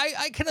show up.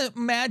 I can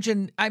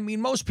imagine. I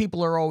mean, most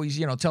people are always,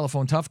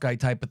 telephone tough guy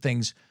type of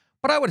things,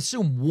 but I would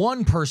assume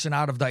one person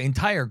out of the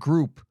entire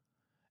group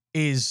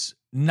is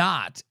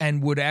not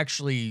and would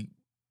actually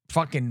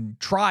fucking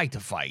try to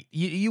fight.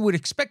 You would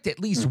expect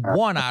at least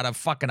one out of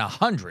fucking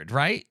 100,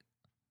 right?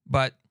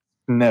 But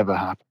never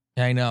happened.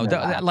 I know.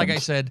 Like I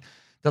said,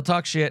 they'll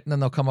talk shit and then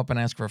they'll come up and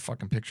ask for a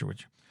fucking picture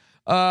with you.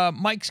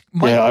 Mike.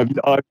 Yeah, I've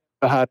never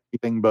had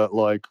anything but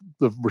like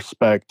the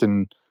respect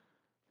and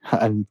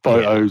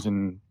photos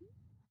and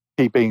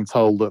keep being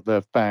told that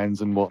they're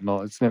fans and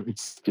whatnot.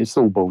 It's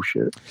all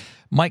bullshit.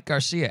 Mike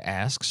Garcia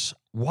asks,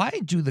 why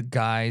do the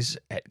guys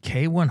at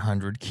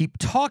K100 keep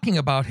talking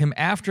about him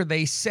after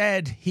they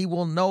said he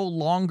will no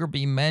longer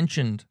be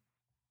mentioned?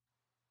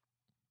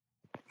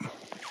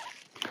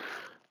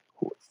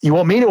 You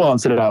want me to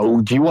answer that,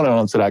 or do you want to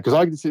answer that?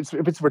 Because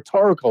if it's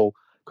rhetorical,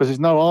 because there's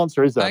no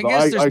answer, is there? I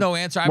guess there's no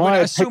answer. I would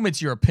assume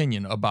it's your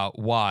opinion about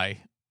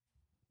why.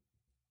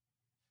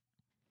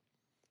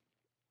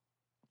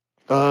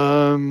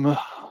 I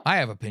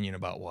have opinion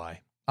about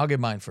why. I'll give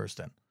mine first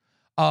then.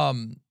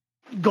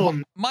 Go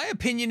on. My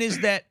opinion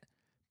is that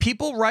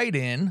people write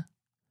in.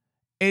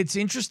 It's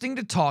interesting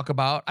to talk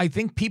about. I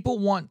think people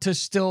want to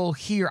still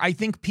hear. I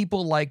think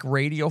people like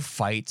radio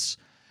fights.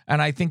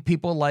 and I think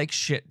people like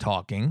shit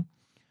talking.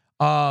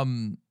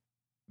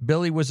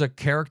 Billy was a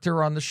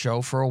character on the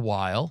show for a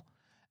while,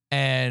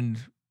 and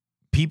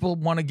people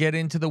want to get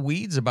into the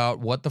weeds about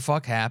what the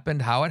fuck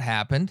happened, how it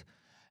happened,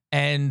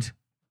 and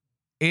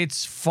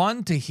it's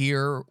fun to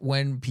hear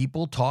when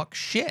people talk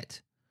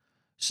shit.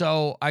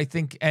 So I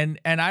think, and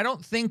I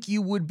don't think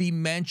you would be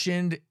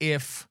mentioned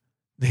if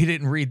they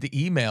didn't read the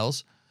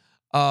emails.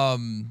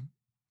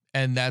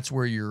 And that's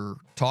where you're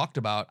talked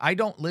about. I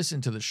don't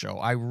listen to the show.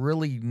 I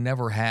really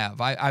never have.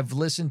 I've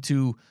listened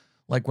to,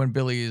 like, when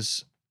Billy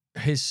is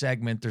his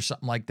segment or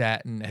something like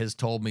that and has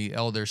told me,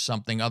 oh, there's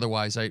something.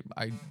 Otherwise, I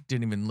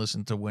didn't even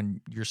listen to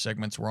when your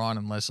segments were on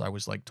unless I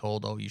was like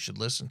told, oh, you should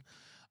listen.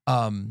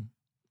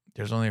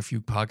 There's only a few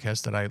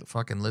podcasts that I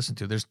fucking listen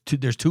to. There's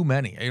too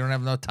many. I don't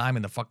have enough time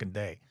in the fucking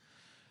day.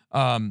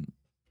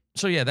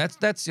 So yeah,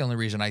 that's the only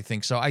reason I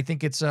think so. I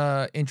think it's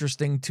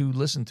interesting to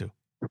listen to.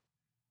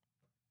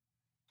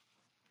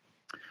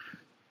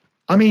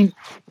 I mean,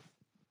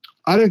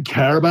 I don't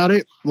care about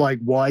it, like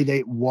why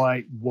they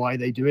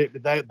do it,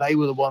 but they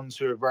were the ones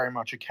who are very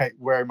much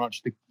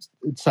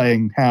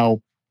saying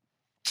how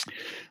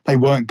they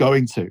weren't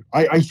going to.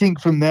 I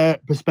think from their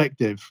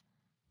perspective,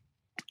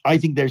 I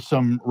think there's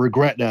some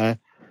regret there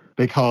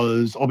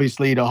because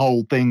obviously the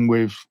whole thing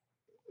with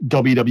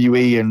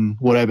WWE and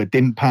whatever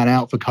didn't pan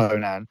out for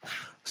Conan,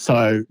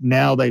 so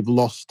now they've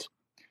lost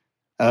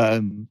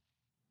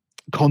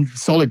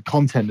solid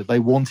content that they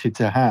wanted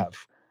to have.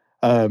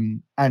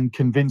 And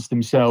convince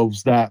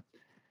themselves that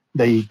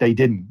they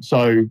didn't.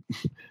 So,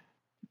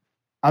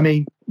 I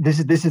mean, this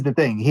is the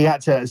thing. He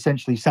had to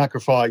essentially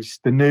sacrifice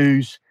the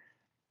news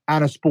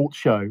and a sports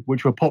show,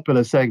 which were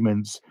popular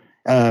segments,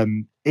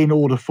 in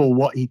order for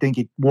what he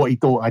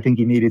thought. I think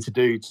he needed to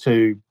do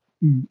to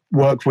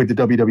work with the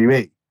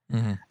WWE.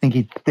 Mm-hmm.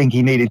 I think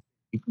he needed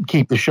to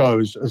keep the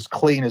shows as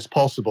clean as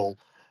possible.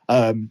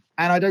 And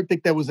I don't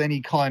think there was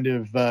any kind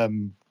of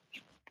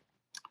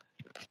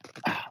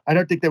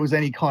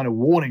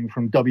warning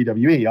from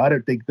WWE. I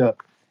don't think that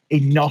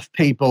enough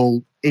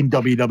people in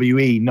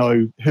WWE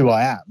know who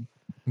I am,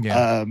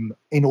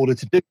 in order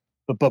to do.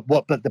 But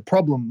the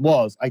problem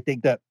was, I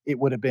think that it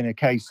would have been a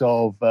case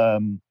of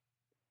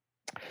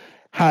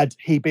had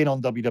he been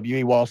on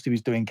WWE whilst he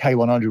was doing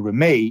K100 with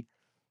me,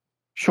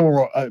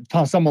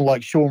 someone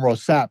like Sean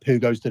Ross Sapp, who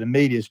goes to the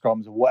media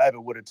scrums or whatever,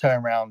 would have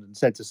turned around and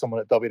said to someone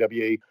at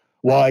WWE,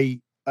 "Why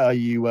are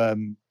you?"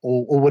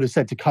 Or would have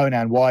said to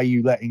Conan, "Why are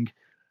you letting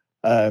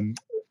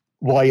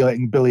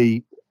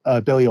Billy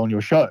on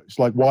your shows?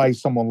 Like, why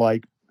is someone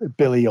like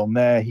Billy on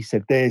there? He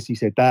said this, he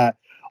said that."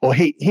 Or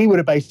he would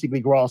have basically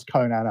grassed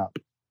Conan up.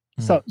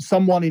 So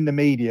someone in the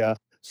media,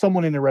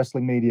 someone in the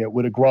wrestling media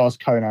would have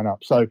grassed Conan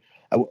up. So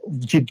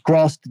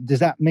grassed, does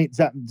that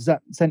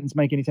sentence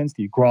make any sense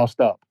to you? Grassed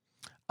up.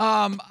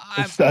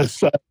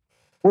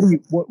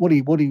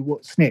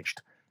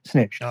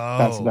 Snitched.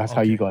 Oh, that's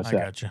how you guys say.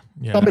 I gotcha.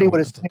 Yeah, somebody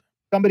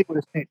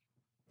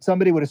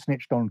would have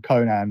snitched on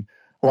Conan,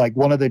 like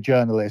one of the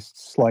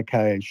journalists, like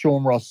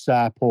Sean Ross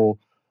Sapp, or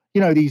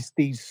these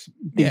guys.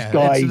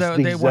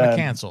 They want to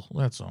cancel.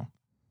 That's all.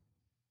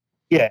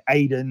 Yeah,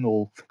 Aiden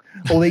or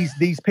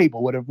these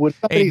people would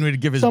Aiden would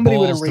give his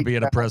balls to be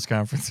at a press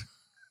conference.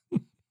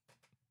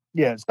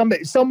 Yeah,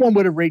 someone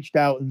would have reached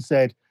out and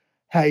said,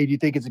 "Hey, do you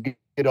think it's a good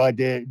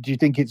idea? Do you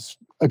think it's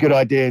a good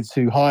idea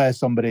to hire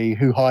somebody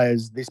who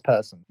hires this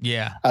person?"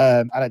 Yeah.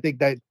 And I think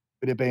they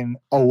would have been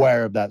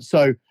aware of that.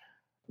 So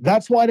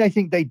that's why I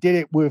think they did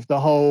it with the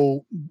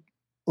whole,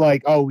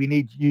 like, "Oh, you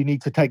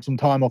need to take some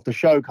time off the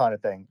show" kind of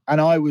thing. And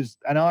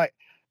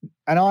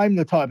I'm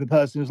the type of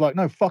person who's like,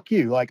 "No, fuck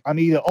you. Like, I'm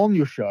either on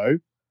your show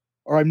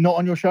or I'm not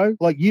on your show.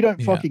 Like, you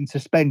don't fucking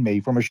suspend me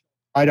from a show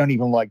I don't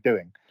even like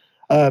doing."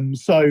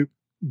 So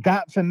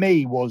that for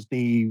me was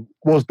the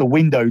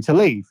window to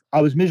leave.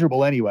 I was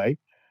miserable anyway,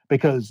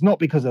 not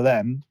because of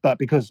them, but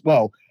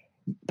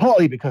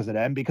partly because of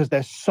them, because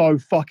they're so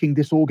fucking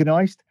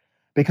disorganized,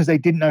 because they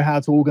didn't know how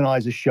to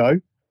organize a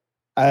show.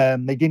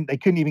 They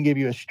couldn't even give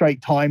you a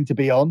straight time to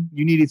be on.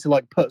 You needed to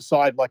like put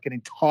aside like an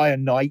entire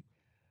night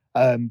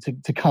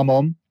to come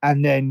on,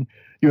 and then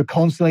you were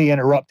constantly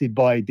interrupted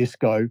by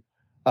disco.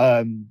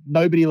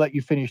 Nobody let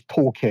you finish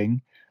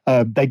talking.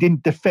 They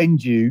didn't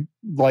defend you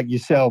like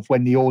yourself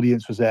when the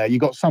audience was there. You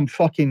got some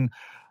fucking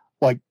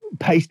like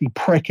pasty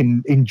prick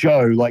in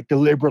Joe, like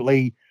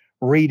deliberately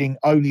reading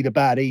only the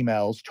bad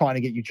emails, trying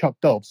to get you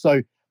chucked off.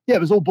 So yeah,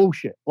 it was all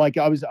bullshit. Like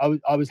I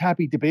was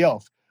happy to be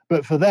off,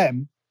 but for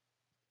them,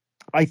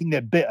 I think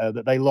they're bitter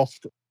that they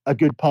lost a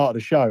good part of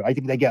the show. I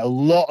think they get a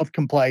lot of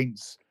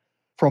complaints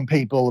from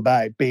people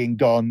about it being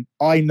gone.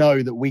 I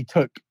know that we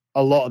took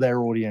a lot of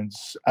their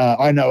audience.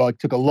 I know I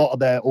took a lot of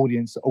their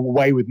audience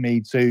away with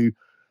me to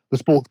the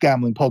Sports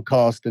Gambling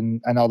Podcast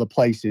and other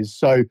places.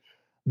 So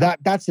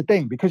that's the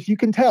thing, because you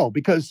can tell,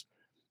 because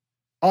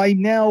I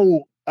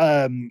now,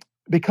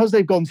 because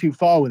they've gone too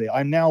far with it,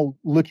 I'm now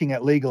looking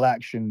at legal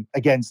action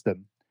against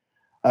them,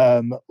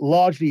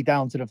 largely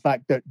down to the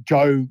fact that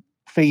Joe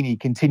Feeney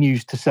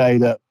continues to say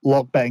that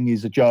lock betting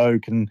is a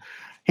joke and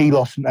he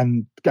lost,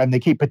 and they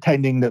keep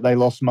pretending that they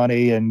lost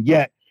money, and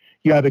yet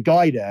You have a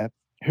guy there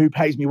who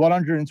pays me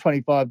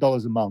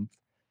 $125 a month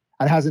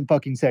and hasn't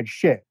fucking said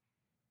shit.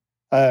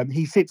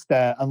 He sits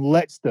there and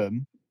lets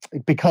them,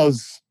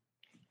 because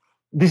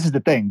this is the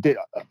thing.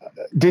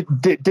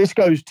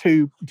 Disco's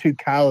too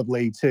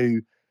cowardly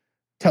to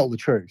tell the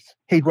truth.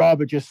 He'd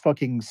rather just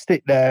fucking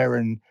sit there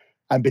and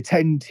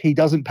pretend he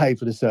doesn't pay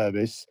for the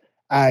service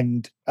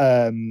and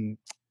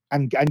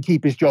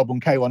keep his job on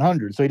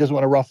K100. So he doesn't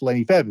want to ruffle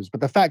any feathers.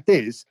 But the fact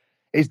is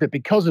that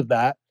because of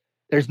that,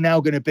 there's now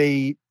going to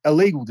be a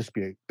legal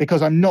dispute,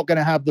 because I'm not going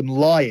to have them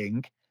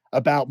lying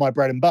about my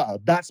bread and butter.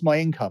 That's my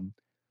income.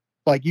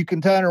 Like, you can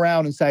turn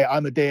around and say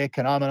I'm a dick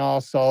and I'm an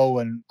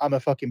arsehole and I'm a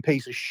fucking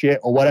piece of shit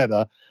or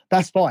whatever.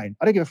 That's fine.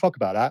 I don't give a fuck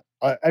about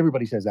that.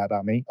 Everybody says that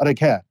about me. I don't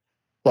care.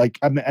 Like,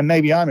 and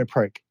maybe I'm a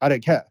prick. I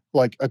don't care.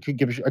 Like, I couldn't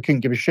give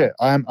a shit.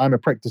 I'm a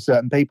prick to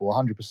certain people,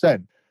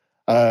 100%.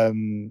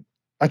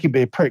 I can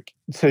be a prick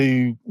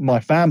to my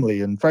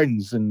family and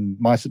friends and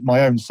my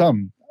own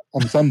son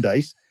on some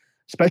days,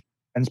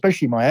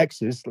 especially my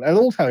exes. They'll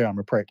all tell you I'm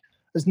a prick.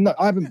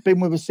 I haven't been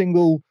with a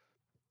single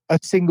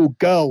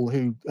girl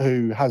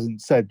who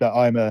hasn't said that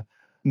I'm a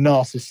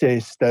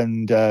narcissist.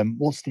 And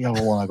what's the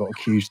other one I got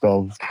accused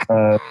of?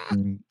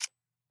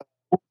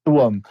 What's the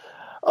one?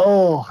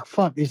 Oh,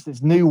 fuck,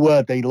 this new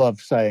word they love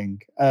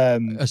saying. A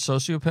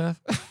sociopath?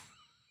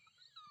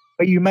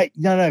 Where you make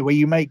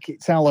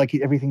it sound like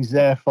everything's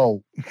their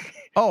fault.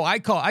 Oh,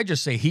 I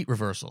just say heat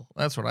reversal.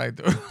 That's what I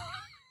do.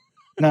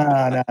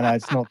 No,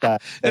 it's not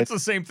that. It's the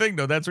same thing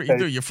though. That's what you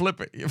do. You flip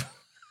it.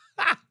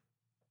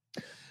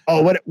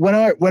 Oh, when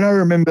I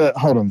remember,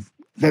 hold on.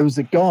 There was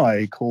a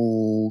guy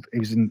called, he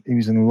was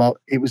in love.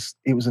 It was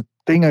a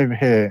thing over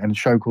here in a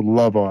show called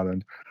Love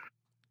Island.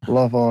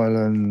 Love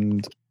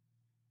Island.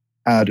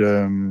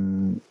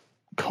 Adam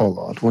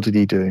Collard. What did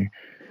he do?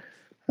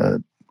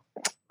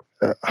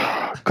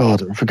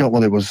 God, I forgot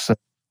what it was.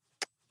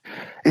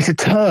 It's a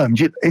term.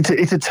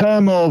 It's a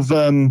term of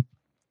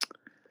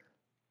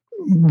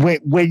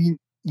when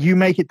you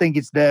make it think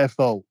it's their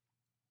fault.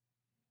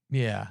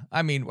 Yeah,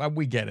 I mean,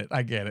 we get it.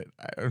 I get it.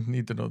 I don't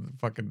need to know the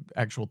fucking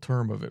actual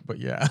term of it, but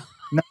yeah.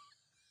 No,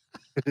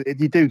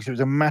 you do, because it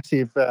was a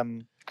massive.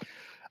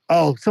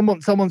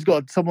 Someone's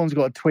got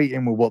to tweet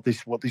in with what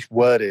this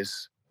word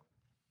is,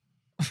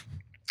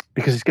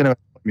 because it's going to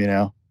affect me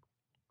now.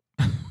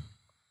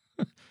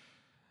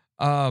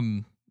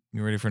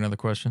 You ready for another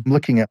question? I'm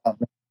looking at.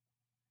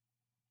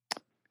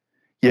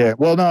 Yeah,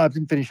 well, no, I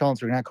didn't finish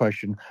answering that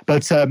question,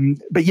 but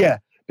yeah,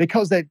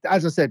 because they,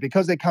 as I said,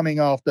 because they're coming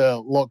after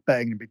lock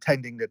betting and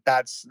pretending that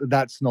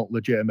that's not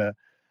legitimate.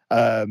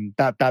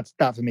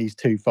 That for me is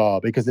too far,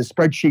 because the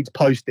spreadsheet's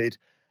posted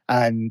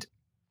and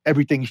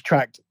everything's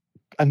tracked,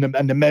 and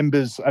the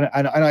members and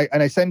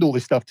I send all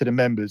this stuff to the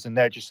members, and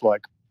they're just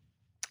like,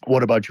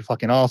 what a bunch of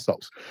fucking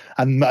arseholes.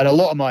 And a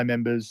lot of my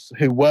members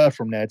who were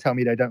from there tell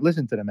me they don't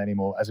listen to them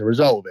anymore as a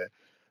result of it.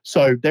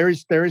 So there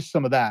is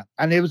some of that.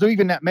 And there was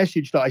even that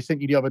message that I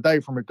sent you the other day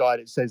from a guy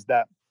that says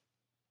that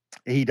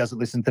he doesn't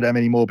listen to them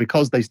anymore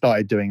because they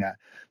started doing that.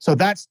 So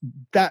that's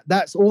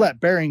all that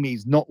bearing me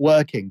is not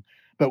working.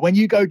 But when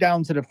you go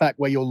down to the fact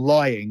where you're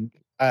lying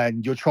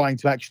and you're trying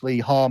to actually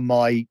harm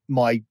my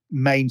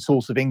main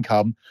source of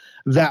income,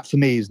 that for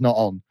me is not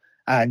on.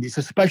 And it's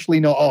especially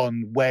not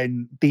on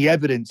when the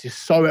evidence is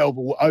so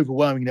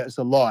overwhelming that it's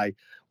a lie.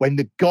 When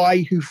the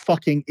guy who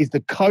fucking is the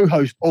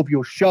co-host of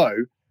your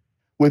show,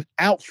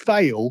 without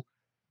fail,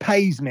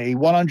 pays me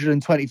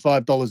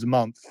 $125 a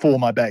month for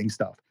my betting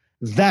stuff.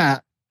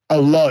 That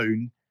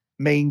alone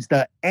means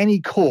that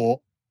any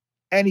court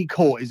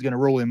is going to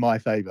rule in my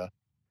favor.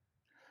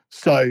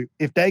 So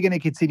if they're going to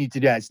continue to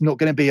do that, it's not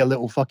going to be a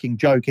little fucking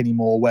joke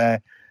anymore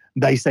where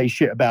they say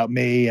shit about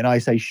me and I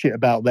say shit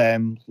about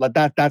them. Like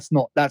that's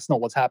not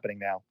what's happening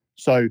now.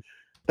 So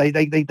they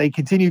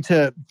continue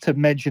to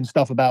mention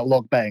stuff about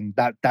lock betting.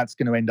 That's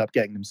going to end up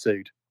getting them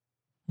sued.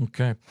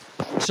 Okay.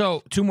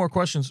 So 2 more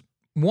questions.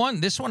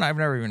 This one I've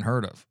never even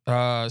heard of.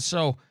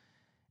 So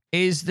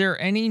is there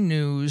any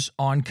news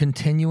on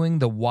continuing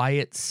the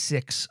Wyatt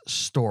 6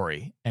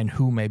 story and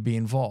who may be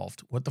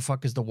involved? What the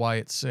fuck is the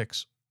Wyatt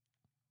 6?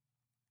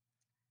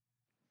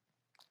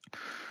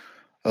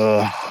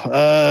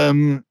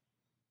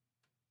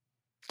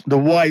 The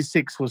Wyatt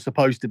 6 was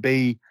supposed to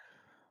be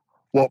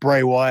what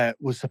Bray Wyatt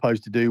was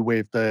supposed to do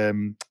with a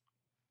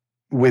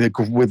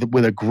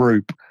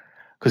group,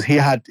 because he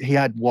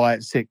had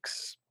Wyatt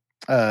 6,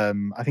 I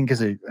think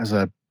as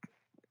a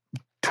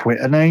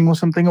Twitter name or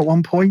something at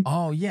one point.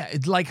 Oh yeah,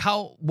 it's like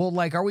how well,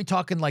 like, are we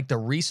talking like the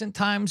recent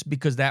times,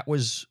 because that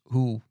was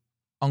who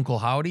Uncle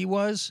Howdy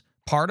was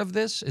part of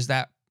this? Is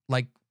that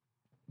like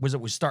was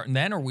starting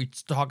then, or are we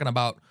talking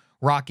about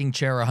rocking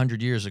chair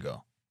 100 years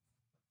ago?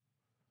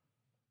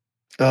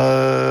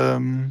 I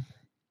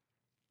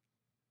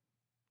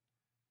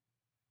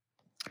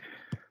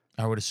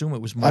would assume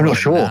it was more I'm not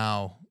sure.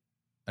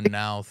 A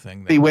now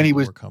thing that when he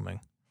was coming.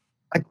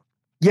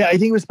 I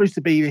think it was supposed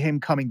to be him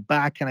coming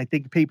back, and I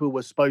think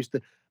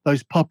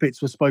those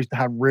puppets were supposed to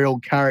have real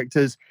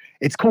characters.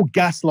 It's called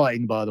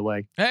gaslighting, by the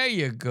way. There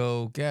you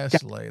go,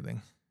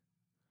 gaslighting.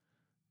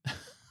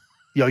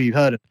 Yo, you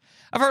heard it.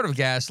 I've heard of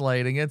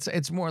gaslighting.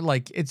 It's more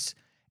like it's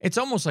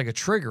almost like a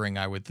triggering,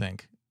 I would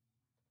think.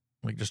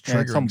 Like just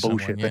Yeah, it's some triggering someone,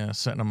 bullshit yeah,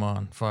 setting them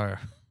on fire.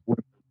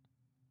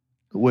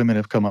 that women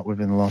have come up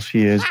with in the last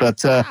few years.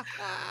 But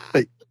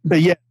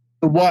yeah,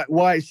 the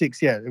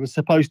Y6, yeah, it was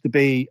supposed to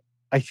be,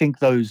 I think,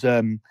 those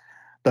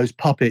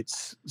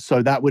puppets.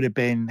 So that would have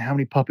been, how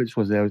many puppets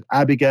was there? It was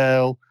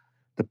Abigail,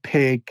 the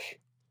pig,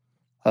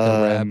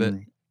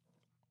 The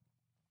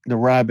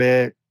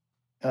rabbit.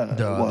 What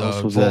else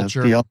the was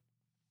vulture. there?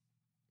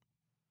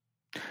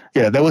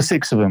 Yeah, there were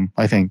 6 of them,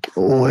 I think,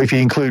 or if you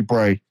include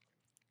Bray.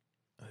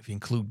 If you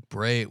include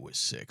Bray, it was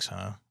 6,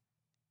 huh?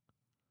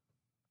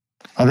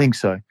 I think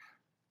so.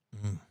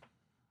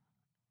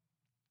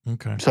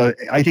 Okay. So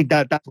I think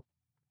that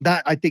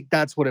I think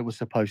that's what it was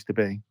supposed to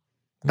be.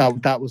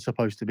 That was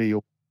supposed to be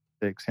your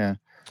 6, yeah.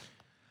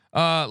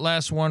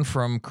 Last one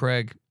from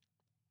Craig.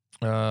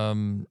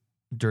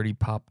 Dirty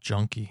Pop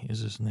Junkie is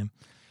his name.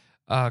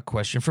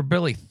 Question for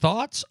Billy.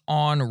 Thoughts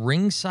on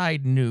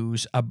Ringside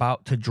News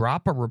about to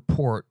drop a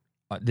report.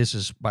 This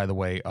is, by the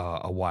way,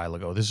 a while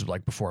ago. This is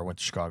like before I went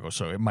to Chicago,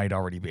 so it might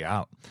already be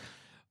out.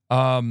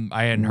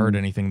 I hadn't heard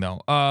anything,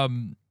 though.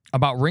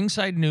 About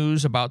Ringside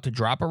News about to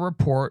drop a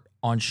report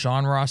on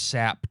Sean Ross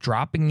Sapp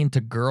dropping into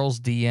girls'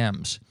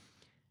 DMs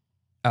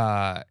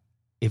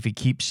if he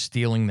keeps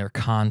stealing their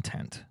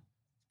content.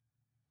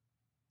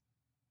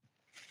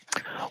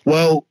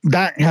 Well,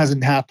 that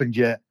hasn't happened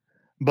yet,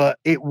 but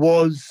it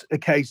was a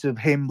case of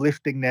him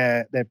lifting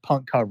their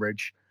Punk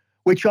coverage,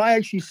 which I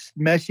actually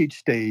messaged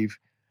Steve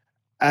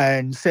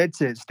and said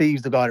to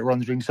Steve's the guy that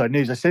runs Ringside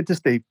News. I said to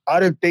Steve, I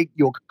don't think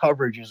your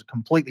coverage is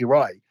completely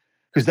right,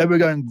 because they were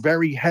going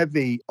very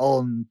heavy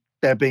on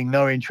there being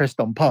no interest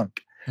on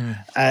Punk.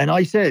 And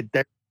I said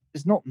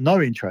there's not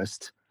no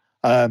interest,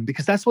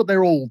 because that's what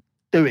they're all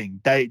doing.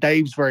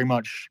 Dave's very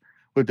much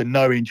with the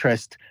no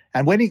interest.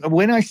 And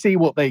when I see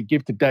what they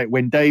give to Dave,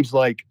 when Dave's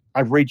like,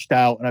 I've reached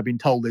out and I've been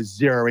told there's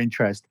zero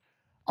interest,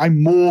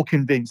 I'm more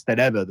convinced than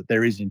ever that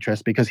there is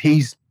interest, because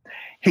he's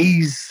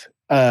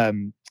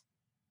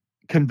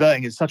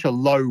converting at such a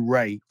low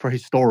rate for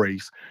his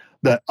stories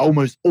that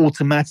almost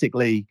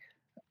automatically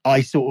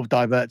I sort of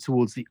divert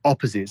towards the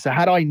opposite. So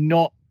had I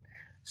not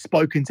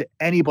spoken to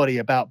anybody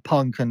about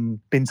Punk and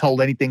been told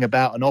anything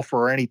about an offer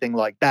or anything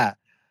like that,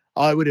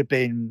 I would have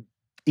been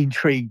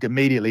intrigued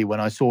immediately when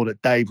I saw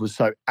that Dave was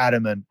so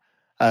adamant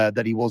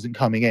that he wasn't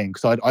coming in,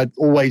 because I'd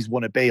always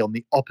want to be on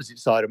the opposite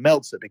side of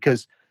Meltzer,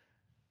 because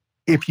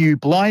if you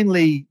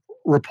blindly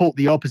report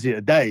the opposite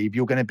of Dave,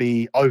 you're going to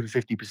be over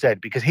 50%,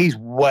 because he's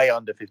way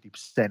under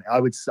 50%.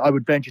 I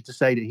would venture to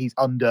say that he's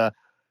under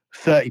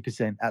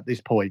 30% at this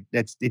point.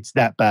 It's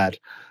that bad.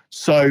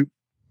 So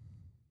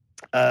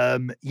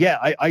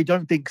I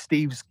don't think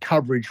Steve's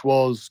coverage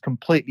was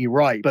completely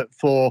right, but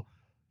for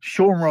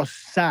Sean Ross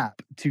Sapp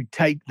to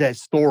take their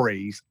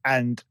stories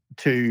and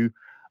to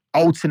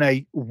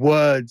alternate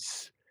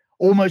words,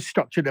 almost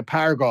structure the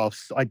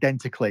paragraphs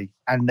identically,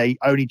 and they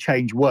only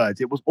change words.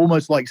 It was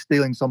almost like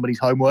stealing somebody's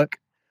homework.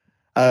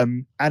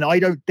 And I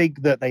don't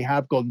think that they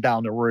have gone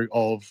down the route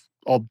of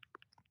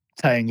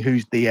saying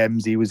whose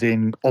DMs he was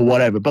in or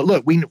whatever. But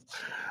look, we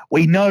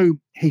know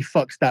he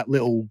fucks that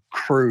little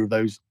crew,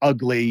 those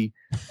ugly,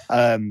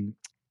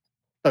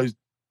 those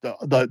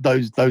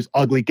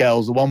ugly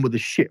girls, the one with the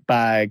shit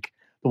bag,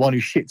 the one who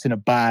shits in a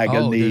bag,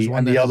 and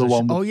the other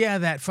one.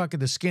 That fucking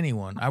the skinny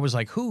one. I was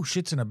like, who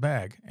shits in a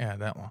bag? Yeah,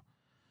 that one.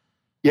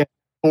 Yeah,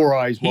 Four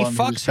Eyes. He one.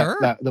 Fucks her.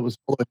 That was.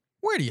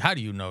 How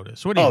do you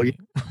notice? What do you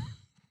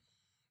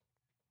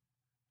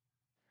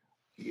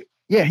mean?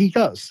 Yeah, he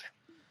does.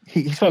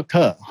 He fucked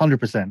her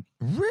 100%.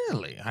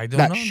 Really? I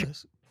don't know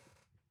this.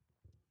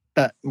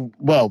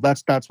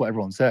 That's what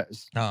everyone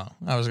says. Oh,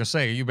 I was gonna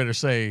say, you better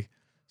say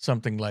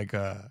something like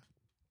a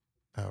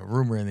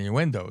rumor in the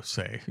window.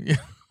 Say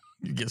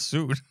you get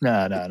sued.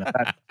 No.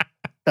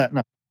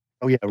 No.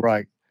 Oh yeah,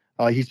 right.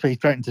 He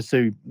threatened to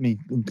sue me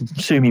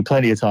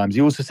plenty of times.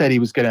 He also said he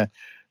was going to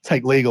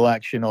take legal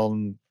action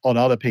on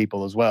other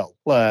people as well.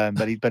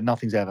 But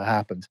nothing's ever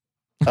happened.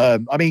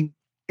 I mean,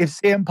 if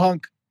CM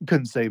Punk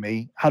couldn't sue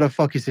me, how the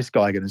fuck is this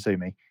guy going to sue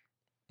me?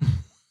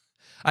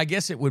 I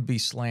guess it would be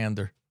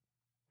slander.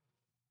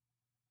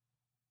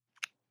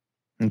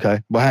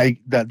 Okay, well,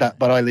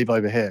 but I live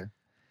over here.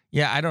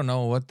 Yeah, I don't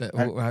know what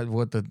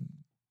the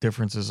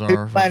differences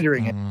are.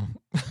 Slandering him.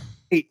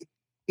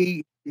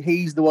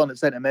 He's the one that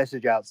sent a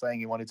message out saying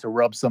he wanted to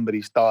rub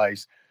somebody's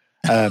thighs,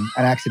 and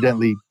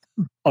accidentally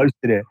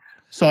posted it.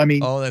 So I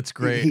mean, oh, that's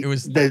great. It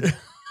was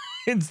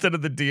instead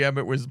of the DM,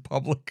 it was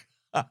public.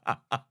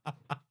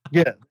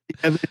 Yeah,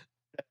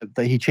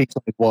 that he cheats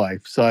on his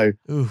wife. So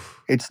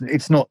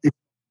it's not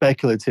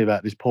speculative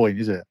at this point,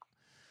 is it?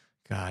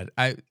 God,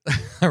 I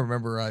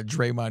remember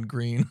Draymond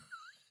Green.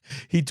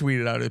 He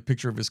tweeted out a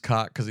picture of his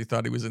cock because he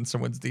thought he was in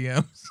someone's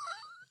DMs.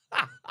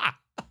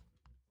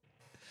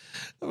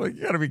 I'm like,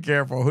 you gotta be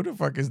careful. Who the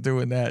fuck is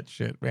doing that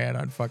shit, man?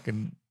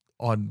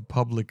 On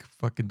public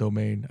fucking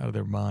domain, out of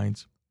their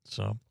minds.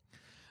 So,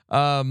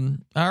 all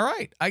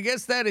right. I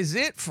guess that is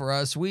it for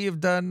us. We have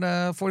done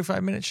a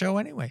 45-minute show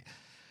anyway.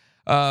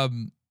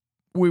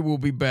 We will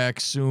be back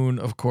soon.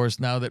 Of course,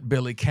 now that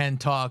Billy can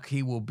talk,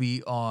 he will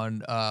be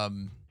on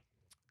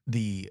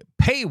the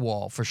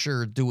paywall for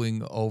sure,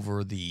 doing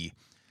over the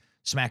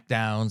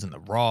SmackDowns and the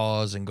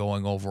Raws and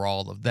going over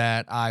all of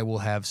that. I will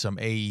have some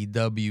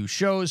AEW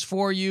shows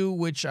for you,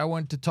 which I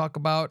want to talk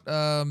about.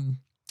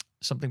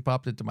 Something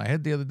popped into my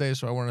head the other day,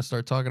 so I want to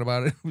start talking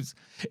about it.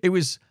 It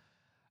was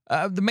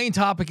the main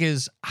topic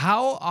is,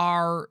 how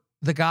are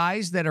the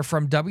guys that are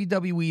from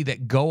WWE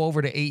that go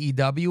over to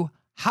AEW,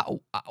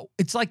 how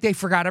it's like they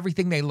forgot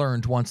everything they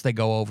learned once they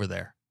go over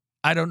there.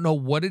 I don't know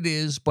what it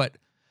is, but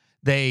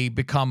they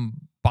become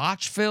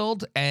botch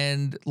filled,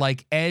 and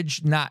like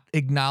Edge not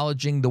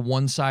acknowledging the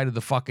one side of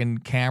the fucking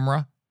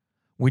camera,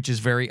 which is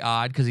very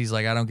odd because he's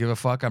like, I don't give a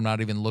fuck. I'm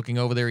not even looking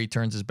over there. He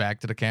turns his back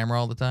to the camera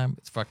all the time.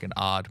 It's fucking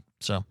odd.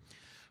 So I'm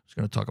just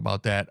going to talk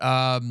about that.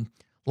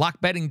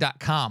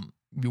 Lockbetting.com.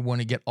 You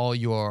want to get all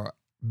your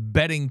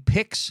betting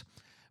picks.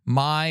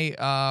 My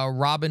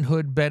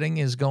Robinhood betting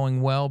is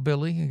going well,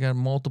 Billy. I got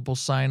multiple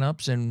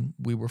signups, and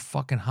we were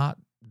fucking hot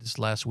this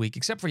last week,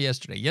 except for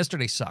yesterday.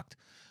 Yesterday sucked.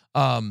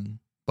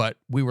 But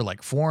we were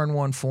like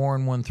 4-1,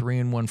 4-1,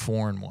 3-1,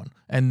 4-1.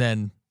 And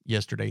then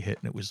yesterday hit,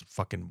 and it was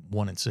fucking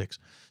 1-6.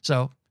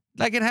 So,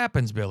 like, it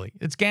happens, Billy.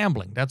 It's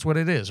gambling. That's what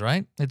it is,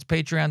 right? It's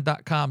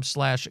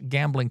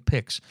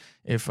patreon.com/gamblingpicks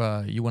if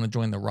you want to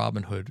join the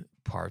Robinhood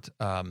part.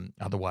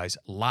 Otherwise,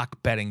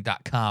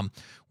 lockbetting.com,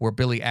 where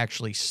Billy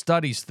actually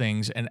studies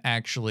things and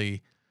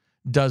actually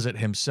does it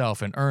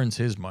himself and earns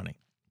his money.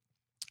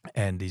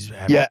 And he's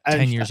having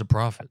 10 years of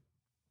profit.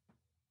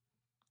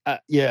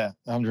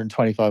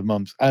 125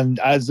 months. And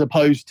as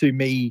opposed to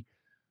me,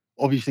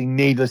 obviously,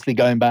 needlessly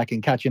going back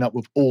and catching up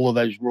with all of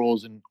those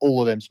Raws and all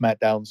of them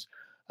SmackDowns,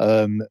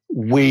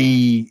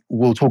 we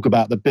will talk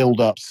about the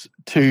build-ups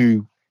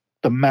to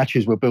the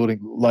matches we're building,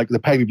 like the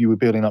pay-per-view we're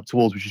building up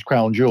towards, which is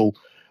Crown Jewel.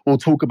 We'll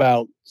talk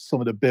about some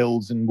of the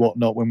builds and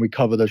whatnot when we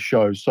cover the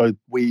show. So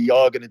we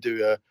are going to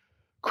do a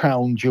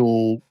Crown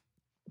Jewel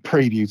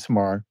preview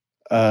tomorrow.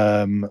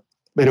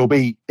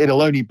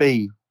 It'll only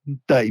be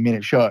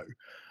 30-minute show,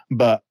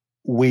 but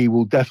we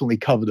will definitely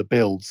cover the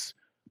builds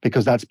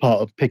because that's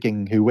part of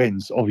picking who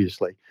wins,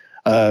 obviously.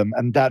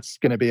 And that's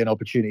going to be an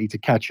opportunity to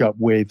catch up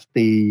with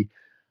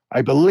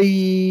I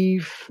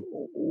believe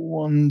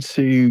the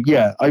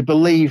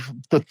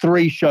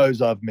 3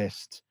 shows I've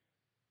missed.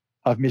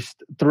 I've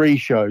missed 3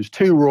 shows,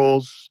 2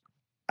 Raws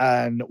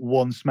and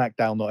 1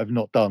 SmackDown that I've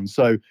not done.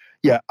 So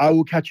yeah, I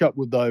will catch up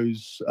with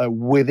those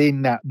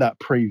within that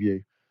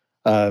preview.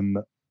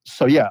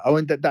 So yeah,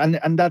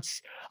 and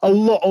that's a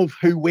lot of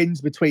who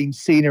wins between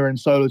Cena and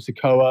Solo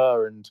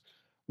Sikoa and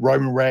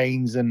Roman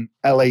Reigns and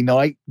LA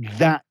Knight.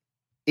 That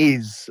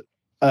is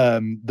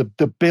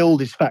the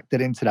build is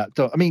factored into that.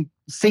 So, I mean,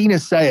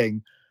 Cena's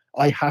saying,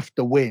 I have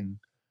to win,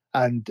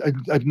 and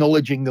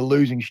acknowledging the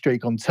losing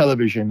streak on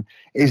television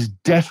is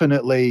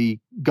definitely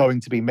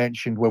going to be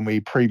mentioned when we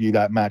preview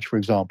that match, for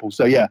example.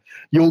 So yeah,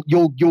 you'll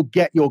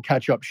get your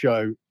catch-up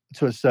show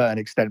to a certain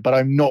extent, but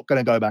I'm not going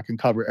to go back and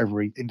cover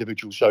every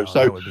individual show.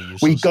 So that would be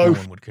useless. No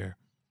one would care.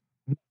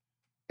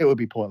 It would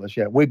be pointless.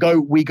 Yeah, we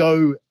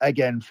go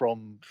again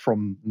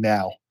from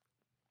now.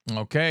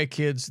 Okay,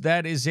 kids,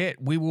 that is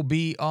it. We will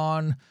be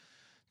on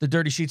the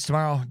Dirty Sheets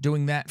tomorrow,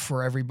 doing that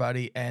for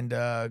everybody and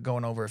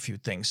going over a few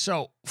things.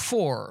 So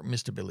for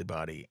Mr. Billy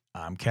Body,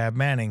 I'm Cab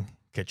Manning.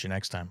 Catch you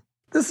next time.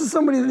 This is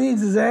somebody that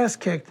needs his ass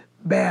kicked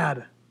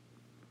bad,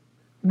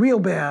 real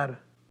bad.